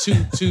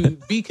to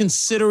be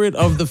considerate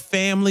of the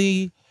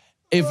family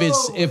if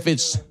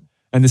it's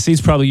and the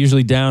seat's probably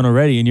usually down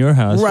already in your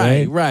house,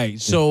 right? Right.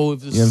 So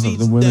if the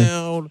seat's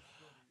down,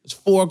 it's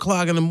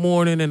 4:00 in the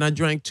morning and I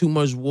drank too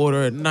much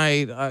water at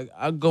night,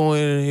 I go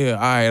in here.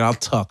 All right, I'll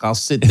tuck. I'll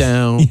sit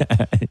down.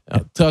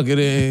 I'll tuck it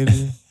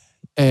in.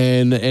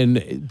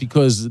 And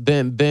because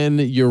then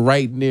you're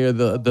right near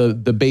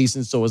the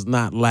basin, so it's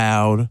not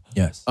loud.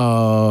 Yes.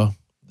 And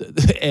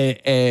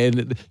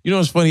you know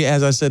what's funny?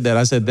 As I said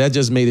that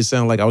just made it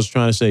sound like I was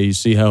trying to say, you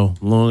see how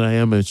long I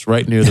am? It's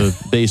right near the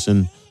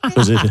basin.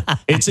 Because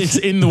it's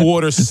in the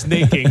water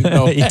snaking.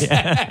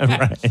 Yeah,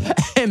 right.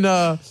 And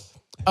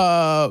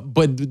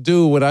but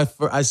dude, when I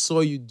saw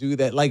you do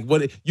that, like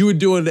what you were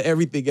doing to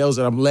everything else,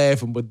 and I'm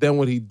laughing. But then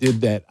when he did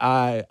that,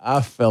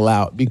 I fell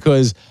out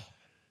because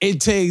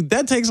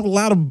that takes a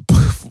lot of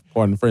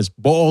pardon the French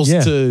balls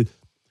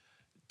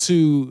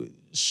to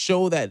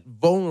show that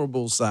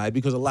vulnerable side,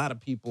 because a lot of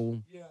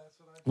people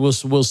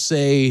will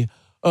say,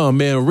 oh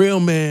man, real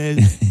man.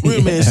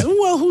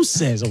 Well, who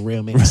says a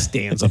real man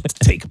stands up to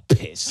take a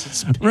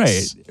piss?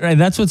 Right.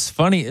 That's what's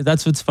funny.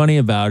 That's what's funny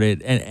about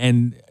it.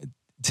 And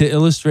to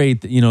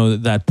illustrate,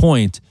 that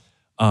point,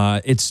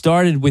 it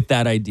started with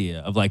that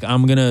idea of like,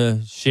 I'm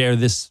gonna share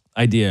this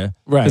idea,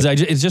 Right.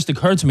 Because it just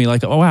occurred to me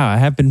like, oh wow,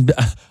 I've been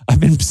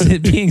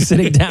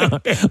sitting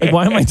down. Like,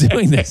 why am I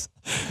doing this?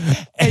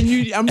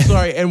 And I'm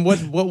sorry. And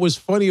what was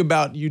funny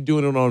about you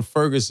doing it on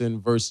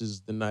Ferguson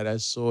versus the night I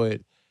saw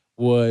it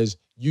was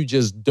you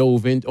just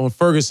dove in on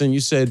Ferguson. You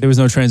said There was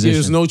no transition.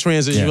 There's no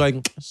transition. Yeah. You're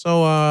like,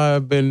 so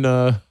I've been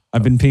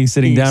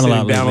Sitting down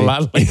a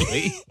lot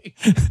lately.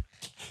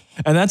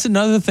 And that's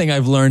another thing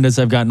I've learned as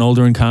I've gotten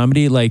older in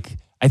comedy. Like,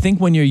 I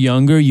think when you're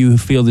younger, you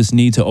feel this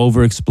need to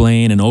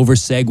over-explain and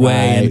over-segue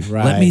and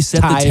let me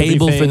set the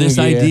table for this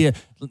idea.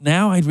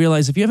 Now I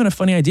realize if you have a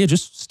funny idea,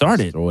 just start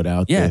it. Throw it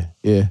out there.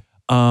 Yeah.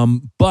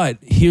 But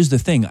here's the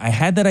thing. I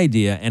had that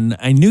idea and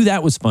I knew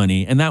that was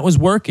funny and that was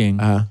working.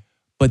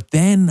 But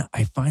then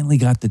I finally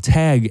got the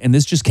tag, and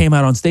this just came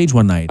out on stage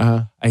one night.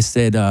 I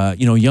said,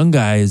 young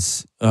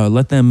guys,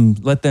 let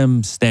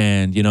them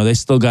stand. They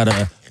still got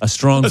a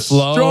strong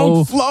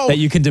flow that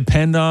you can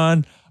depend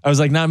on. I was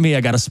like, not me.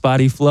 I got a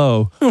spotty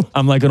flow.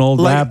 I'm like an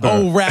old rapper.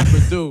 Old rapper,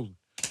 dude.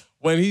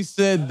 When he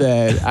said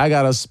that, I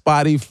got a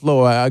spotty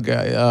flow. I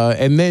got,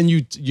 and then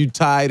you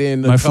tied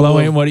in. My flow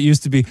ain't what it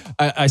used to be.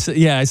 I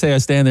say I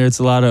stand there. It's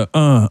a lot of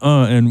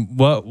and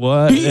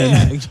what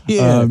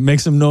and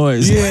make some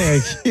noise. Yeah,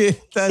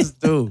 that's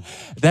dude.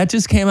 That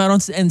just came out on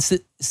and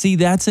see.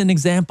 That's an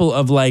example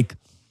of like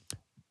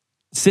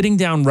sitting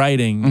down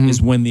writing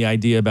is when the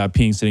idea about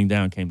peeing sitting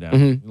down came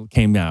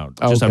out.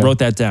 Just I wrote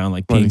that down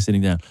like peeing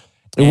sitting down.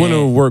 It wouldn't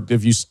have worked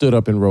if you stood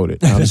up and wrote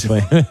it.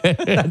 Honestly,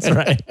 that's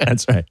right.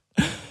 That's right.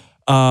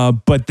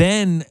 But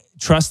then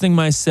trusting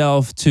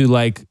myself to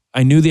like,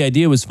 I knew the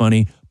idea was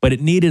funny, but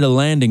it needed a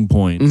landing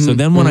point. So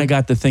then when I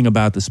got the thing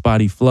about the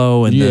spotty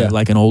flow and the,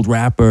 like an old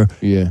rapper,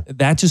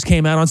 that just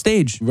came out on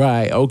stage.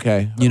 Right.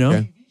 Okay. You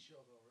know?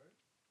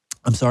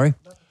 I'm sorry.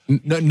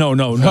 No.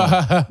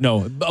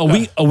 A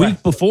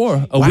week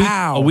before.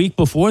 A week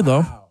before though.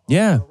 Wow.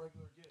 Yeah.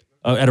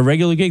 At a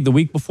regular gig the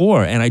week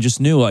before, and I just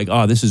knew like,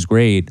 oh, this is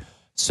great.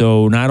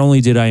 So not only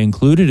did I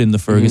include it in the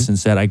Ferguson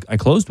set, I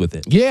closed with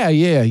it. Yeah.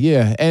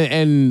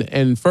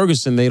 And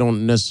Ferguson, they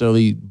don't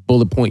necessarily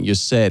bullet point your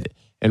set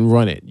and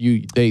run it.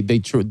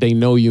 They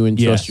know you and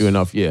trust you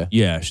enough. Yeah.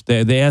 Yeah.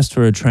 They asked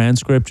for a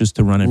transcript just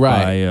to run it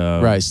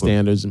by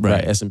standards and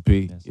by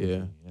S&P.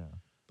 Yeah.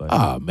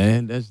 But,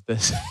 man, that's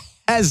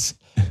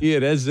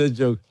a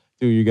joke.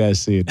 Dude, you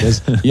guys see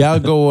it. Y'all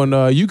go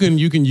on. You can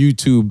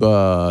YouTube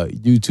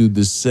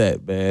the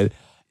set, man.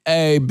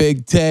 Hey,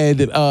 Big Ted,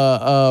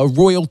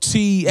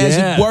 royalty as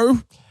it were.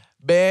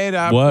 Man,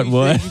 I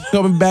appreciate you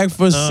coming back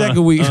for a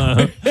second week.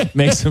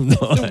 Make some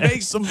noise.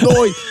 Make some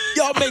noise.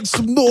 Y'all make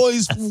some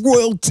noise for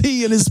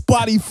royalty and his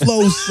Spotty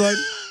Flow, son.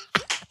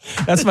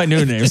 That's my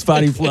new name,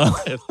 Spotty Flow.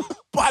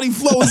 Spotty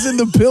Flow is in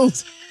the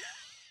building.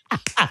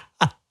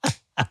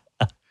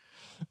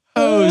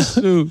 Oh,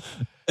 shoot.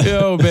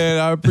 Yo, man,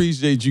 I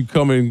appreciate you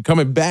coming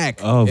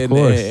back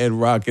and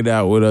rocking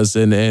out with us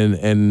and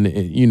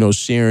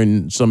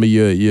sharing some of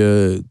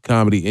your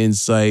comedy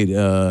insight.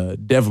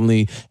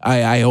 Definitely,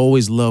 I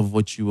always love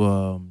what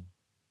you.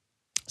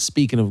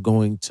 Speaking of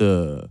going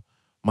to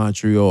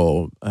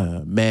Montreal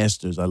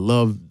Masters, I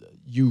love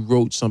you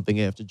wrote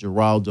something after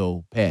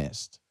Geraldo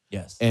passed.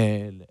 Yes,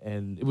 and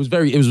it was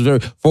very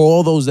for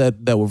all those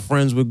that were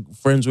friends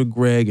with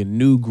Greg and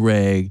knew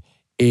Greg.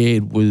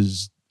 It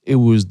was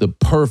the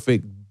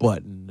perfect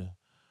button,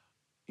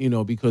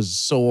 because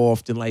so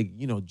often, like,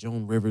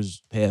 Joan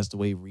Rivers passed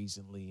away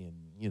recently,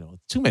 and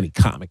too many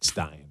comics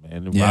dying,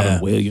 man. And Robin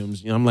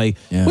Williams, I'm like,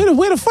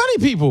 we're the funny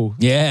people,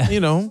 yeah,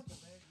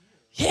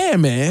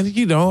 man,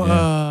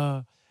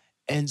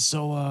 and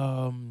so,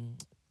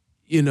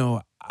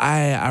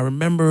 I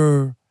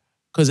remember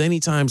because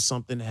anytime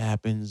something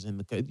happens in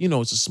the,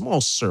 it's a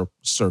small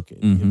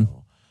circuit,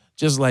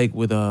 just like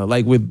with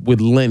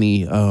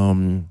Lenny,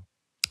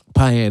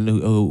 Payan,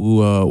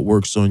 who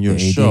works on your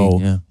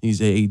show.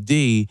 He's a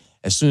AD.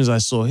 As soon as I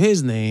saw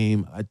his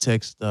name, I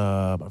text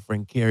my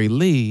friend Carrie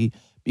Lee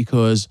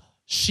because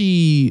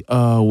she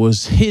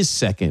was his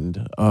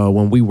second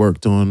when we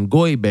worked on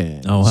Goy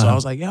Band. Oh, wow. So I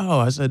was like,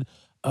 I said,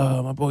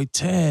 my boy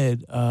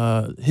Ted,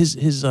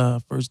 his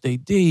first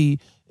AD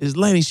is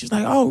Lenny. She's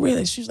like, oh,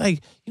 really? She's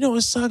like,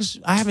 it sucks.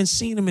 I haven't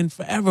seen him in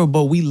forever,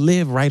 but we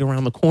live right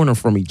around the corner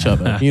from each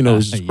other.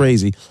 It's just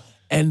crazy.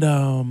 And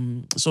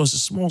so it's a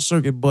small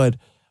circuit, but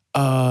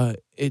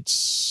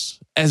it's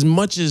as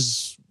much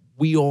as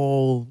we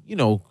all,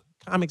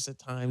 comics at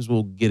times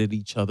will get on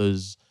each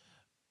other's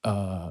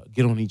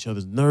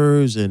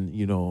nerves and,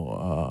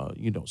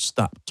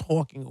 stop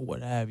talking or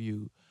what have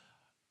you.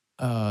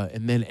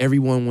 And then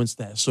everyone wants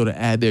to sort of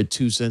add their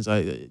 2 cents.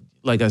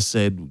 Like I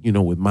said,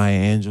 with Maya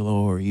Angelou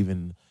or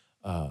even,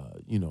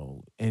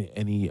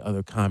 any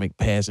other comic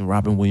passing,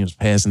 Robin Williams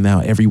passing now,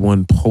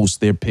 everyone posts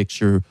their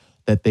picture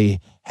that they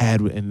had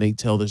and they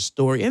tell their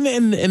story. And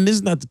this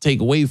is not to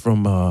take away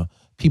from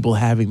people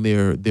having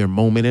their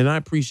moment. And I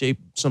appreciate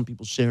some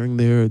people sharing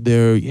their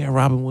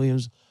Robin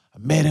Williams, I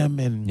met him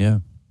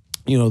and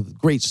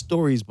great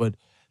stories, but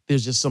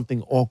there's just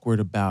something awkward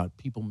about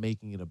people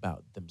making it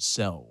about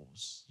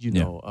themselves,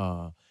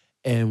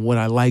 And what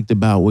I liked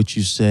about what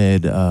you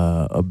said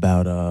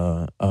about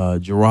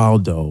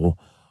Geraldo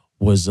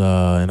was,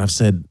 and I've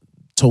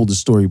told the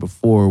story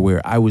before,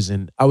 where I was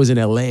in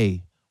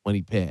L.A. when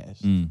he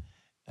passed, Mm.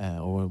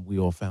 or when we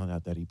all found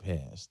out that he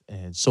passed,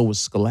 and so was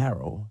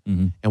Scalaro,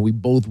 Hmm. and we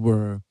both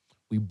were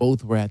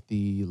at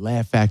the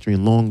Laugh Factory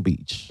in Long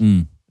Beach.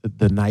 Mm. The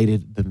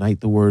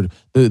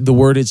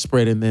word had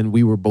spread, and then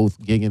we were both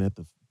gigging at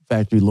the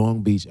factory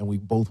Long Beach, and we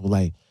both were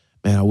like,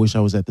 "Man, I wish I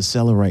was at the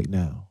Cellar right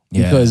now."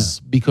 Yeah.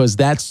 Because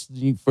that's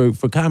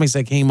for comics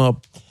that came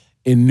up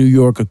in New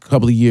York a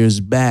couple of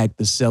years back.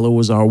 The Cellar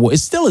was it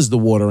still is the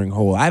watering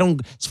hole.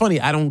 It's funny,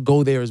 I don't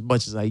go there as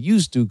much as I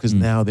used to, because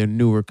now they're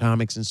newer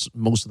comics, and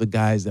most of the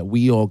guys that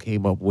we all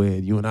came up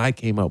with, you and I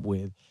came up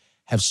with,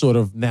 have sort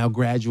of now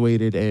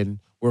graduated, and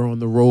we're on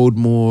the road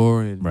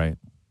more and Right.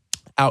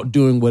 out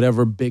doing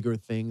whatever bigger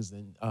things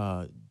than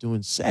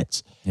doing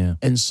sets. Yeah.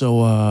 And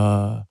so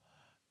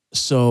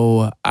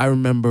I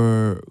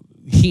remember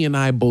he and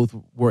I both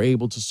were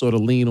able to sort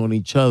of lean on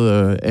each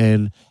other,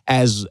 and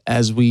as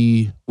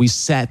we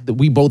sat,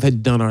 we both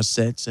had done our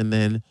sets, and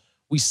then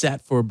we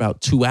sat for about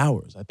 2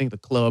 hours. I think the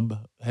club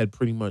had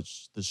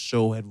the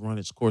show had run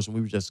its course, and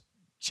we were just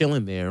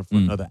chilling there for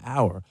another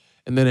hour.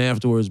 And then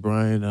afterwards,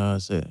 Brian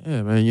said,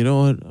 "Yeah, man, you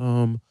know what?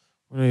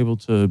 We're able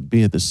to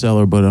be at the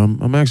Cellar, but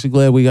I'm actually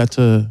glad we got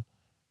to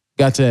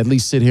at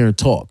least sit here and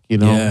talk, you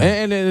know."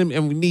 Yeah.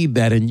 And we need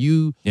that. And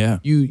Yeah.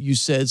 you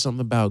said something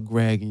about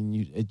Greg, and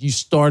you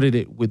started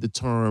it with the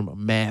term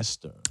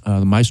master,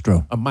 The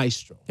maestro. a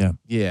maestro. Yeah.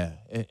 Yeah,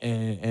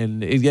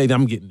 yeah,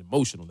 I'm getting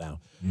emotional now,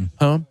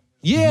 huh?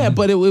 Yeah,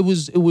 but it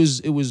was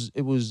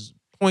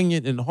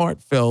poignant and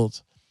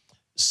heartfelt.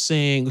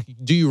 Saying,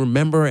 do you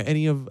remember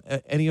any of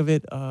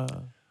it?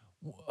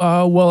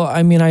 Well,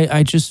 I mean,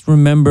 I just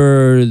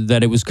remember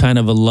that it was kind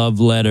of a love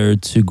letter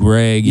to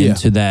Greg, Yeah. and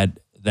to that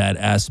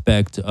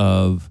aspect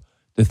of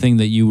the thing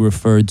that you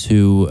referred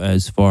to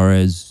as far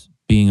as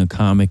being a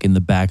comic in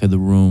the back of the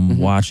room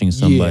watching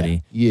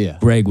somebody. Yeah.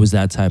 Greg was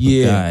that type of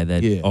guy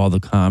that Yeah. all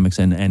the comics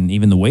and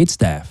even the wait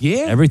staff,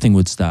 Yeah. everything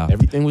would stop.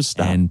 Everything was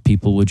stopped. And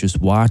people would just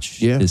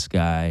watch Yeah. this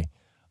guy.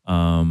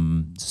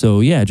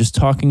 So yeah, just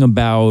talking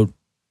about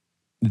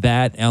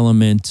that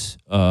element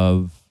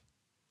of,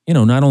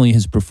 not only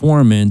his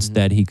performance,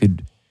 that he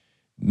could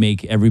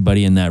make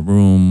everybody in that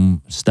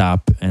room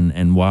stop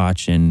and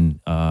watch and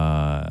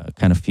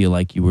kind of feel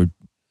like you were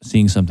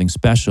seeing something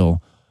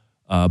special,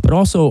 but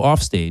also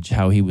off stage,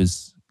 how he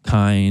was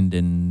kind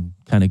and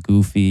kind of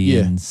goofy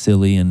Yeah. and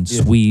silly and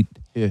Yeah. sweet.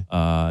 Yeah.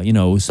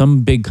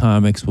 Some big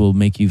comics will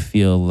make you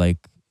feel like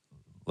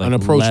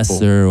Unapproachable.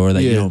 lesser, or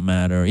that you Yeah. don't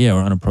matter,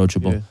 or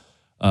unapproachable.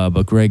 Yeah.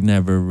 But Greg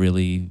never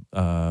really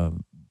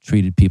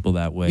treated people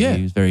that way. Yeah.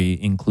 He was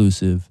very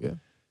inclusive. Yeah.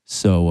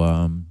 So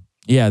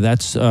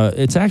that's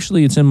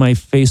it's in my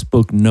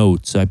Facebook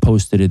notes. I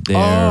posted it there.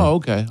 Oh,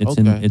 okay.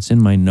 It's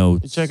in my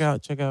notes. Check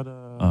out.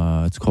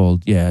 It's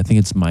called, I think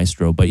it's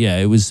Maestro. But yeah,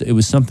 it was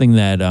something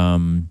that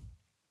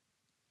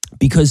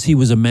because he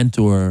was a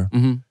mentor,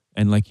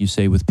 and like you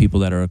say, with people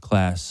that are a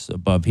class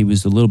above, he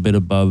was a little bit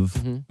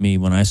above me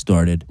when I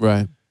started.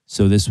 Right.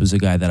 So this was a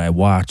guy that I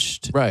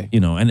watched, Right.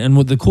 And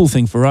what the cool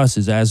thing for us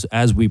is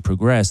as we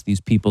progress,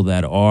 these people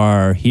that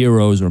are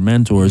heroes or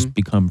mentors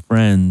become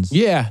friends.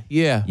 Yeah.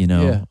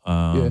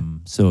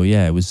 So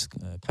yeah, it was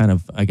kind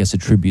of, I guess, a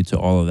tribute to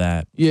all of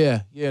that.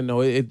 Yeah.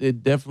 No,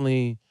 it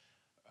definitely,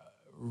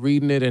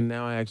 reading it, and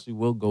now I actually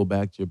will go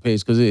back to your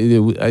page, because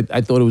I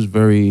thought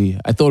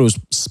it was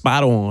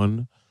spot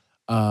on.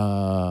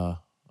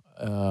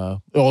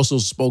 It also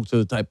spoke to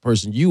the type of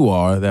person you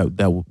are,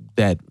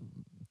 that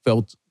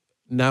felt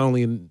not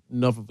only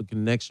enough of a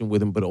connection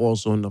with him, but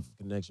also enough of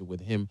a connection with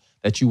him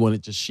that you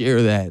wanted to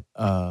share that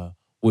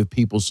with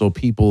people, so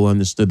people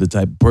understood the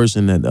type of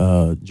person that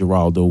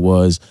Geraldo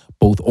was,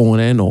 both on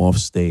and off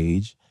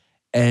stage.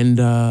 And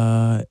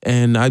I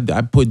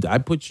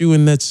put you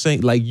in that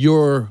same, like,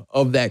 you're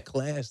of that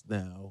class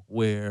now,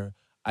 where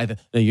now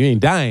you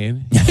ain't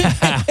dying. You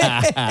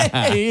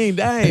ain't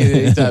dying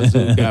anytime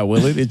soon, God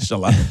willing,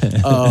 inshallah.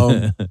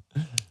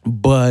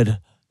 But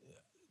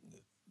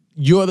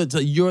you're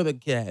the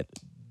cat.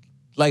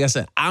 Like I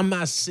said, I'm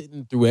not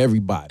sitting through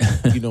everybody,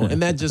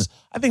 and I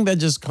think that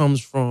just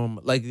comes from,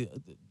 like,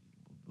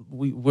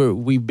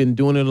 we've been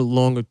doing it a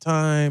longer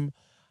time.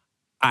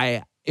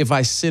 If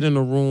I sit in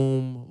a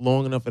room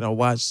long enough and I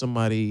watch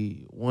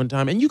somebody one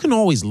time, and you can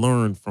always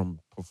learn from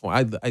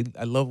perform.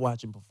 I love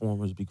watching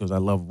performers, because I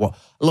love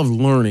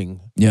learning.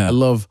 Yeah. I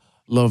love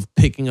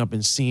picking up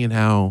and seeing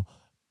how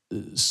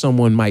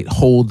someone might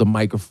hold the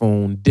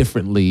microphone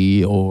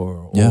differently,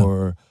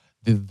 or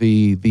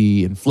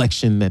the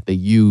inflection that they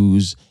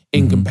use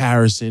in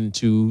comparison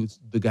to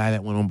the guy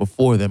that went on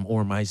before them,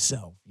 or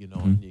myself. And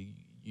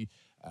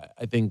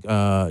I think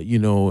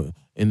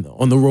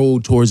on the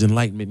road towards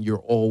enlightenment, you're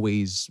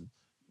always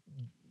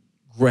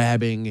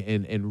grabbing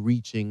and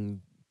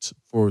reaching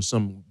for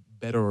some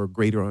better or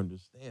greater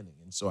understanding.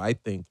 And so I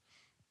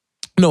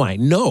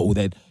know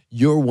that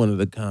you're one of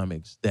the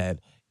comics that,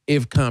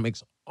 if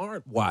comics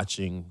aren't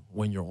watching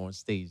when you're on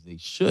stage, they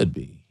should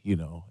be,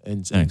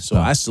 And Thanks, so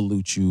pal. I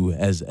salute you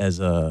as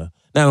a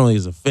not only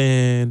as a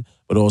fan,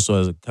 but also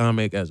as a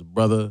comic, as a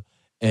brother.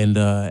 And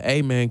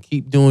hey man,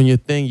 keep doing your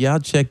thing. Y'all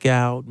check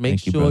out, make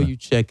Thank you, sure brother. you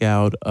check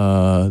out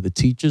the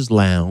Teacher's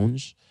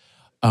Lounge.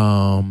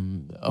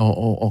 Damn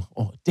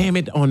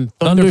it, on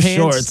Thunder Thunderpants.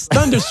 Shorts.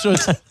 Thunder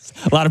Shorts. A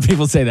lot of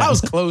people say that. I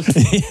was close.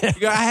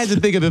 I had to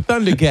think of the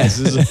Thundercats.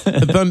 It's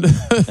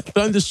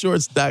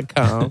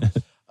thundershorts.com.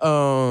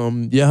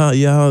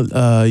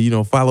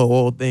 Follow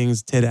all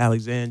things Ted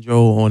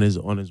Alexandro on his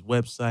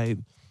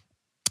website.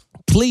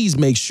 Please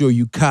make sure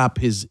you cop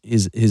his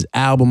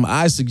album.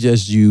 I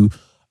suggest you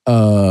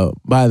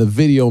buy the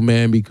video,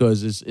 man,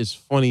 because it's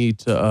funny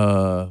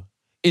to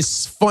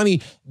it's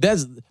funny.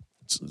 That's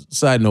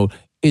side note.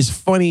 It's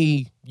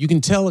funny. You can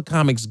tell a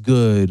comic's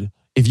good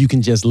if you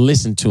can just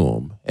listen to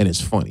him and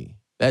it's funny.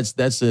 That's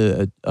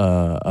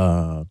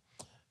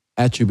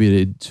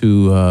attributed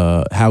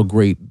to how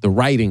great the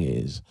writing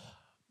is.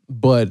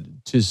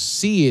 But to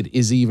see it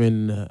is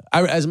even.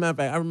 As a matter of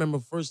fact, I remember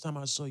the first time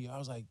I saw you, I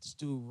was like, "This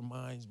dude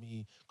reminds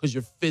me because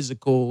you're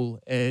physical,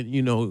 and he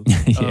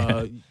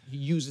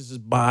uses his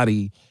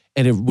body."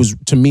 And it was,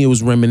 to me, it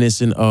was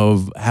reminiscent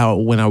of how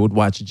when I would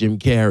watch Jim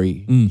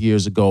Carrey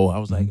years ago, I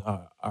was like,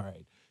 "All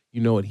right,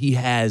 you know what? He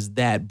has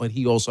that, but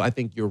he also, I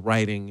think your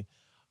writing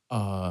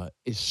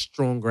is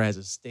stronger as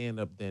a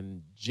stand-up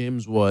than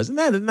Jim's was." And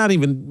not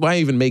even, why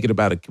even make it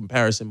about a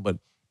comparison, but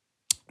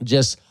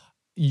just.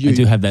 I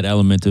do have that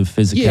element of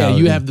physicality. Yeah,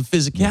 you have the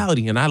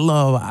physicality, and I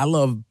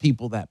love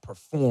people that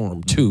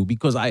perform too,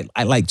 because I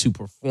like to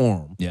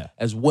perform. Yeah.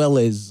 As well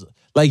as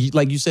like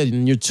you said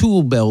in your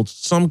tool belt,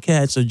 some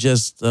cats are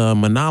just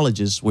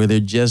monologists where they're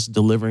just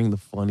delivering the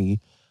funny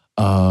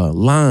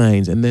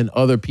lines, and then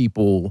other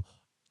people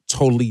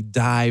totally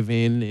dive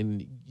in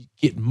and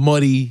get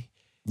muddy.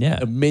 Yeah.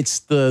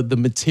 Amidst the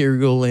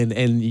material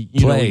and you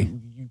Play. know.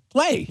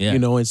 Play, Yeah.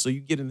 and so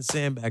you get in the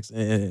sandbags,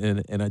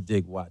 and I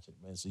dig watching,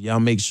 man. So y'all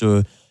make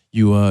sure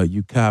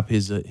you cop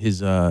his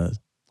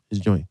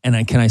joint.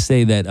 And can I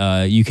say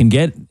that you can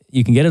get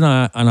it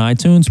on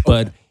iTunes,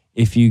 but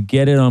if you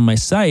get it on my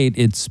site,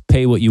 it's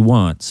pay what you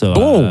want. So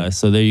Boom.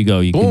 So there you go.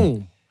 You Boom.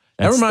 can.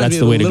 That reminds That's me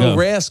the of way the to Little go.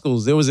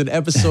 Rascals. There was an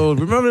episode.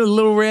 Remember the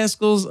Little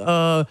Rascals?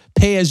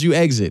 Pay as you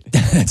exit.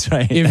 That's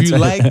right. If That's you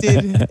right. liked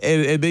it,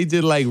 and they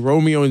did like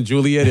Romeo and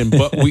Juliet, and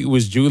Buckwheat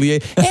was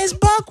Juliet. It's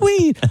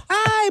Buckwheat.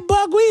 Hi,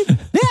 Buckwheat.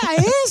 There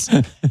it is.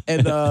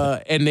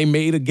 And they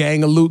made a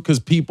gang of loot because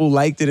people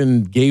liked it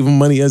and gave them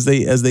money as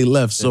they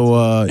left.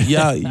 So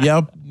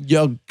y'all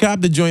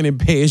cop the joint and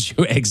pay as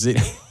you exit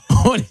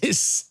on his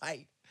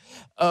site.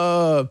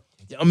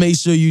 Make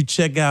sure you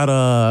check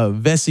out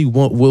Vesey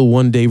will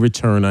one day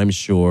return, I'm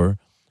sure.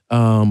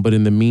 But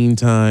in the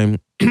meantime,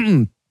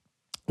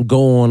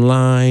 go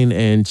online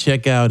and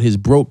check out his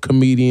Broke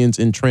Comedians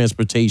in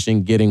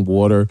Transportation Getting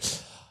Water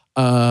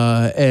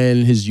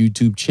and his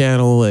YouTube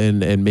channel,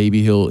 and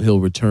maybe he'll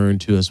return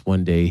to us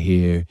one day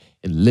here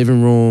in the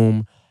living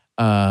room.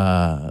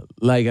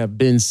 Like I've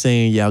been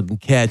saying, y'all can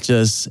catch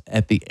us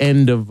at the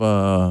end of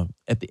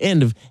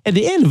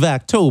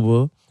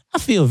October. I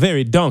feel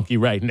very donkey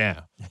right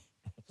now.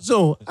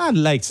 So I'd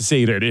like to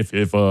say that if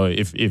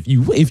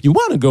you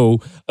want to go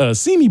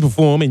see me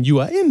perform and you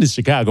are in the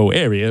Chicago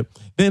area,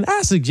 then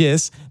I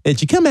suggest that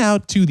you come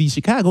out to the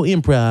Chicago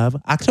Improv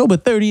October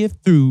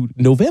 30th through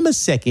November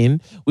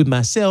 2nd with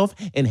myself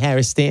and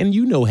Harris Stanton.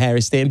 You know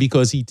Harris Stanton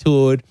because he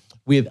toured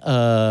with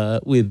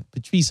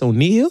Patrice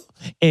O'Neal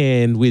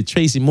and with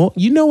Tracy Moore.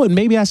 You know what?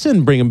 Maybe I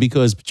shouldn't bring him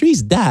because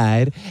Patrice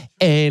died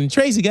and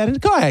Tracy got in a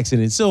car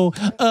accident. So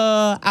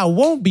I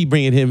won't be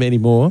bringing him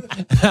anymore.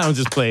 I'm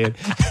just playing.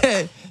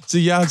 So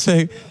y'all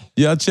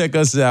check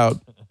us out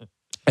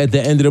at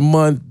the end of the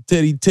month.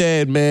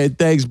 Ted, man,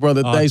 thanks,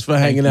 brother. Thanks for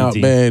hanging out,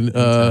 man.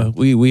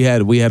 We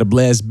had a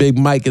blast. Big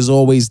Mike, as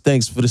always.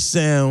 Thanks for the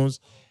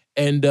sounds.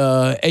 And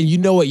you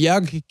know what?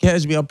 Y'all can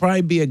catch me. I'll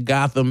probably be at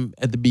Gotham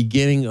at the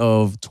beginning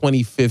of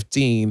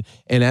 2015.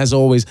 And as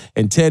always,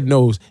 and Ted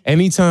knows,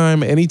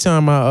 anytime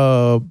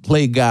I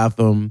play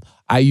Gotham,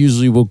 I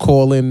usually will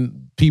call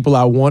in people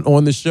I want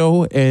on the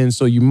show. And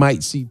so you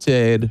might see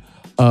Ted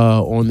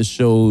on the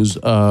shows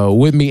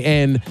with me.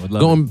 And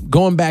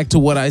going back to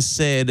what I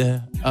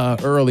said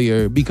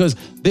earlier, because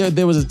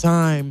there was a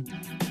time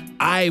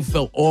I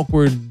felt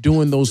awkward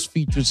doing those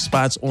featured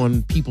spots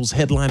on people's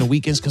headliner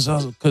weekends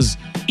because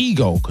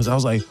ego. Because I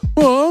was like,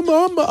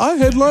 well, I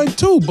headline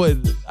too, but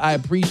I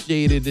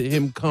appreciated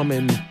him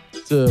coming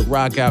to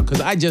rock out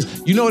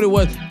because you know what it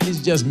was?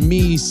 It's just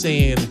me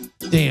saying,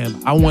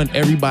 damn, I want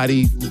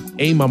everybody,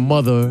 my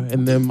mother,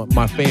 and then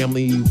my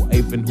family,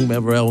 wife, and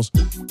whomever else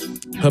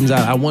comes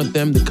out. I want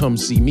them to come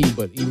see me,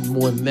 but even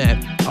more than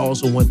that, I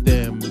also want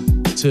them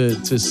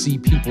to see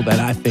people that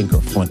I think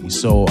are funny.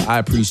 So I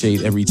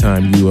appreciate every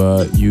time you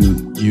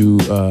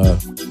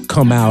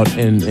come out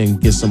and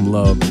get some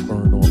love and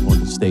burn on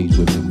the stage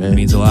with me, man. It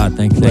means a lot.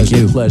 Thank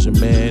you. Pleasure,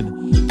 man.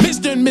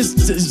 Mr. and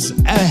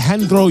Mrs.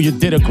 Alejandro, you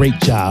did a great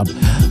job.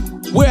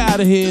 We're out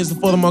of here. It's the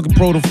FuthaMuckin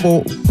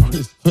Protocol.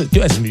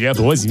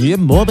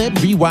 More than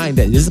rewind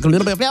that. This is a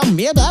little bit about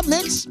me up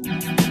next.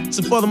 It's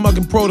a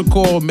FuthaMuckin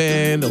protocol,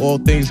 man. All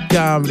things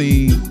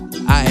comedy.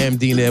 I am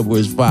Dean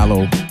Edwards.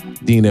 Follow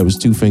Dean Edwards,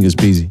 2 fingers,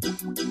 peasy.